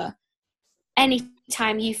 So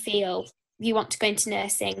anytime you feel you want to go into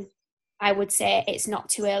nursing, I would say it's not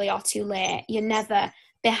too early or too late. You're never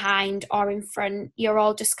behind or in front. You're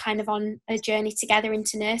all just kind of on a journey together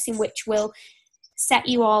into nursing, which will set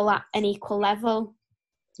you all at an equal level.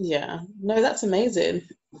 Yeah, no, that's amazing.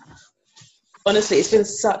 Honestly, it's been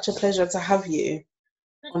such a pleasure to have you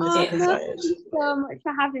on this episode. No, thank you so much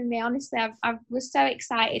for having me. Honestly, I was so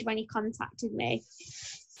excited when you contacted me.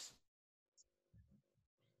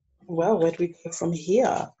 Well, where do we go from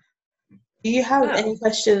here? Do you have any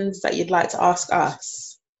questions that you'd like to ask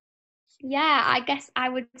us? Yeah, I guess I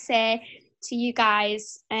would say to you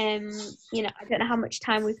guys, I don't know how much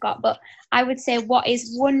time we've got, but I would say, what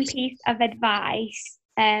is one piece of advice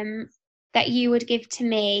that you would give to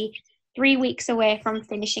me 3 weeks away from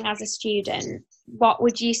finishing as a student? What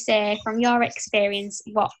would you say from your experience?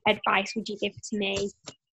 What advice would you give to me?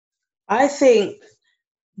 I think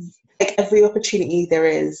like every opportunity there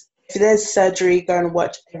is, if there's surgery, go and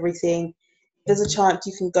watch everything. If there's a chance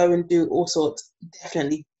you can go and do all sorts,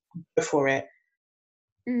 definitely go for it.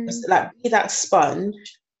 Just, like, be that sponge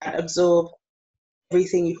and absorb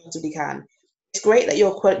everything you possibly can. It's great that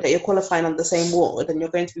you're qualifying on the same ward and you're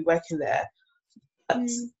going to be working there, but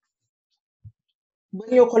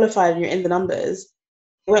when you're qualified and you're in the numbers,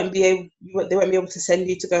 they won't be able to send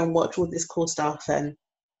you to go and watch all this cool stuff and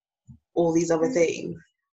all these other things.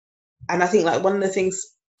 And I think like one of the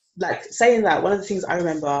things I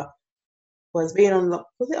remember was being on,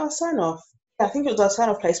 was it our sign-off? Yeah, I think it was our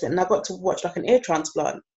sign-off placement, and I got to watch like an ear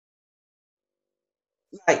transplant.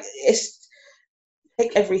 Like, it's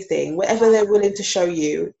take everything, whatever they're willing to show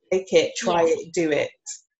you, take it, try it, do it.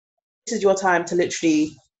 This is your time to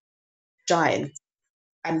literally shine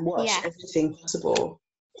and watch everything possible.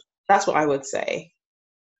 That's what I would say.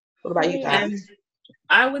 What about you guys?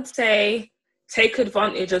 I would say take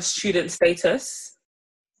advantage of student status.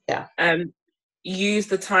 Yeah. Use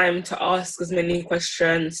the time to ask as many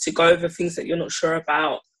questions, to go over things that you're not sure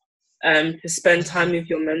about, to spend time with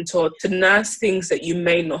your mentor, to nurse things that you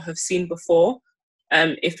may not have seen before.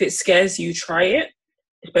 If it scares you, try it,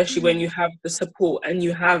 especially when you have the support and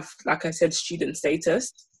you have, like I said, student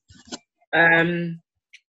status. And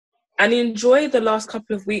enjoy the last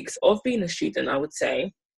couple of weeks of being a student, I would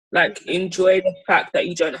say. Like, enjoy the fact that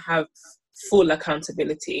you don't have full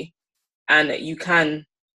accountability and that you can,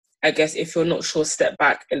 I guess, if you're not sure, step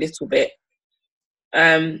back a little bit.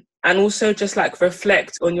 And also just like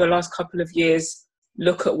reflect on your last couple of years,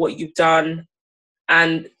 look at what you've done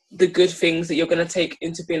and the good things that you're going to take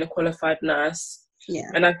into being a qualified nurse. Yeah.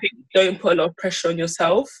 And I think don't put a lot of pressure on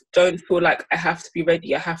yourself. Don't feel like I have to be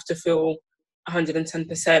ready. I have to feel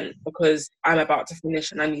 110% because I'm about to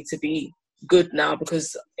finish and I need to be good now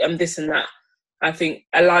because I'm this and that. I think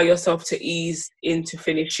allow yourself to ease into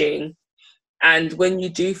finishing. And when you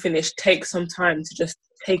do finish, take some time to just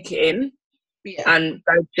take it in and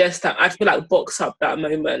digest that. I feel like box up that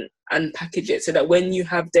moment and package it so that when you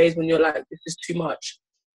have days when you're like, this is too much,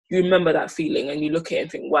 you remember that feeling and you look at it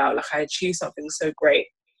and think, wow, like I achieved something so great.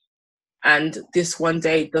 And this one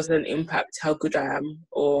day doesn't impact how good I am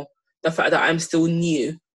or the fact that I'm still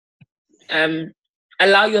new.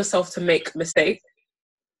 Allow yourself to make mistakes,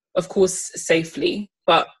 of course, safely,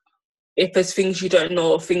 but if there's things you don't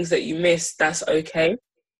know or things that you miss, that's okay.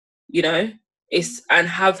 You know, and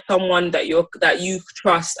have someone that you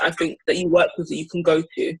trust, I think, that you work with, that you can go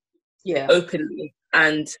to openly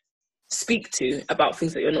and speak to about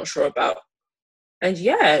things that you're not sure about. And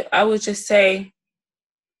I would just say,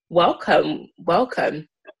 welcome to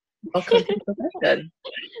the profession.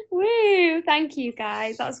 Woo! Thank you,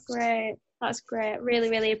 guys. That's great. Really,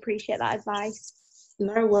 really appreciate that advice.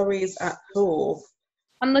 No worries at all.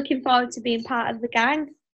 I'm looking forward to being part of the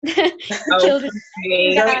gang.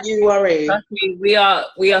 Don't you worry. We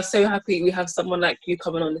are so happy we have someone like you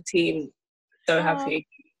coming on the team. So happy.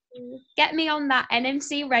 Get me on that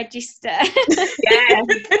NMC register. Yeah.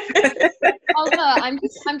 Although I'm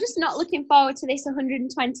just not looking forward to this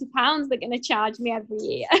 £120 they're going to charge me every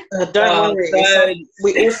year. Don't worry.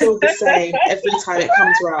 We all feel the same every time it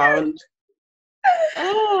comes around.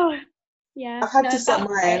 Oh, yeah. I had to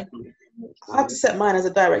set mine as a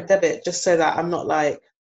direct debit just so that I'm not like.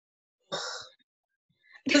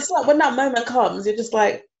 It's like when that moment comes, you're just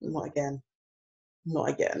like, not again. Oh,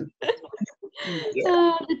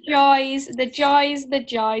 the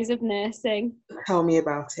joys of nursing. Tell me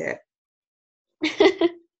about it.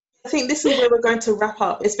 I think this is where we're going to wrap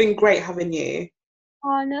up. It's been great having you.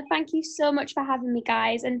 Oh no, thank you so much for having me,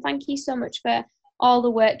 guys, and thank you so much for all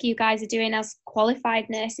the work you guys are doing as qualified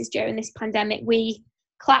nurses during this pandemic. We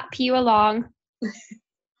clap you along.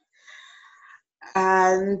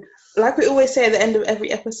 And like we always say at the end of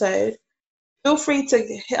every episode, feel free to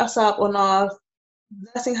hit us up on our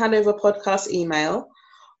Nursing Handover podcast email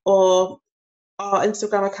or our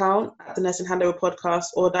Instagram account at the Nursing Handover Podcast,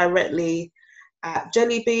 or directly at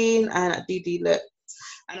Jellybean and at DD Look.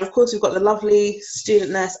 And of course, we've got the lovely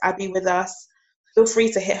student nurse Abby with us. Feel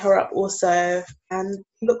free to hit her up also, and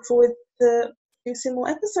look forward to producing more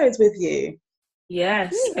episodes with you.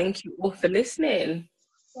 Yes, thank you all for listening.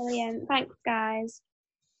 Brilliant. Thanks, guys.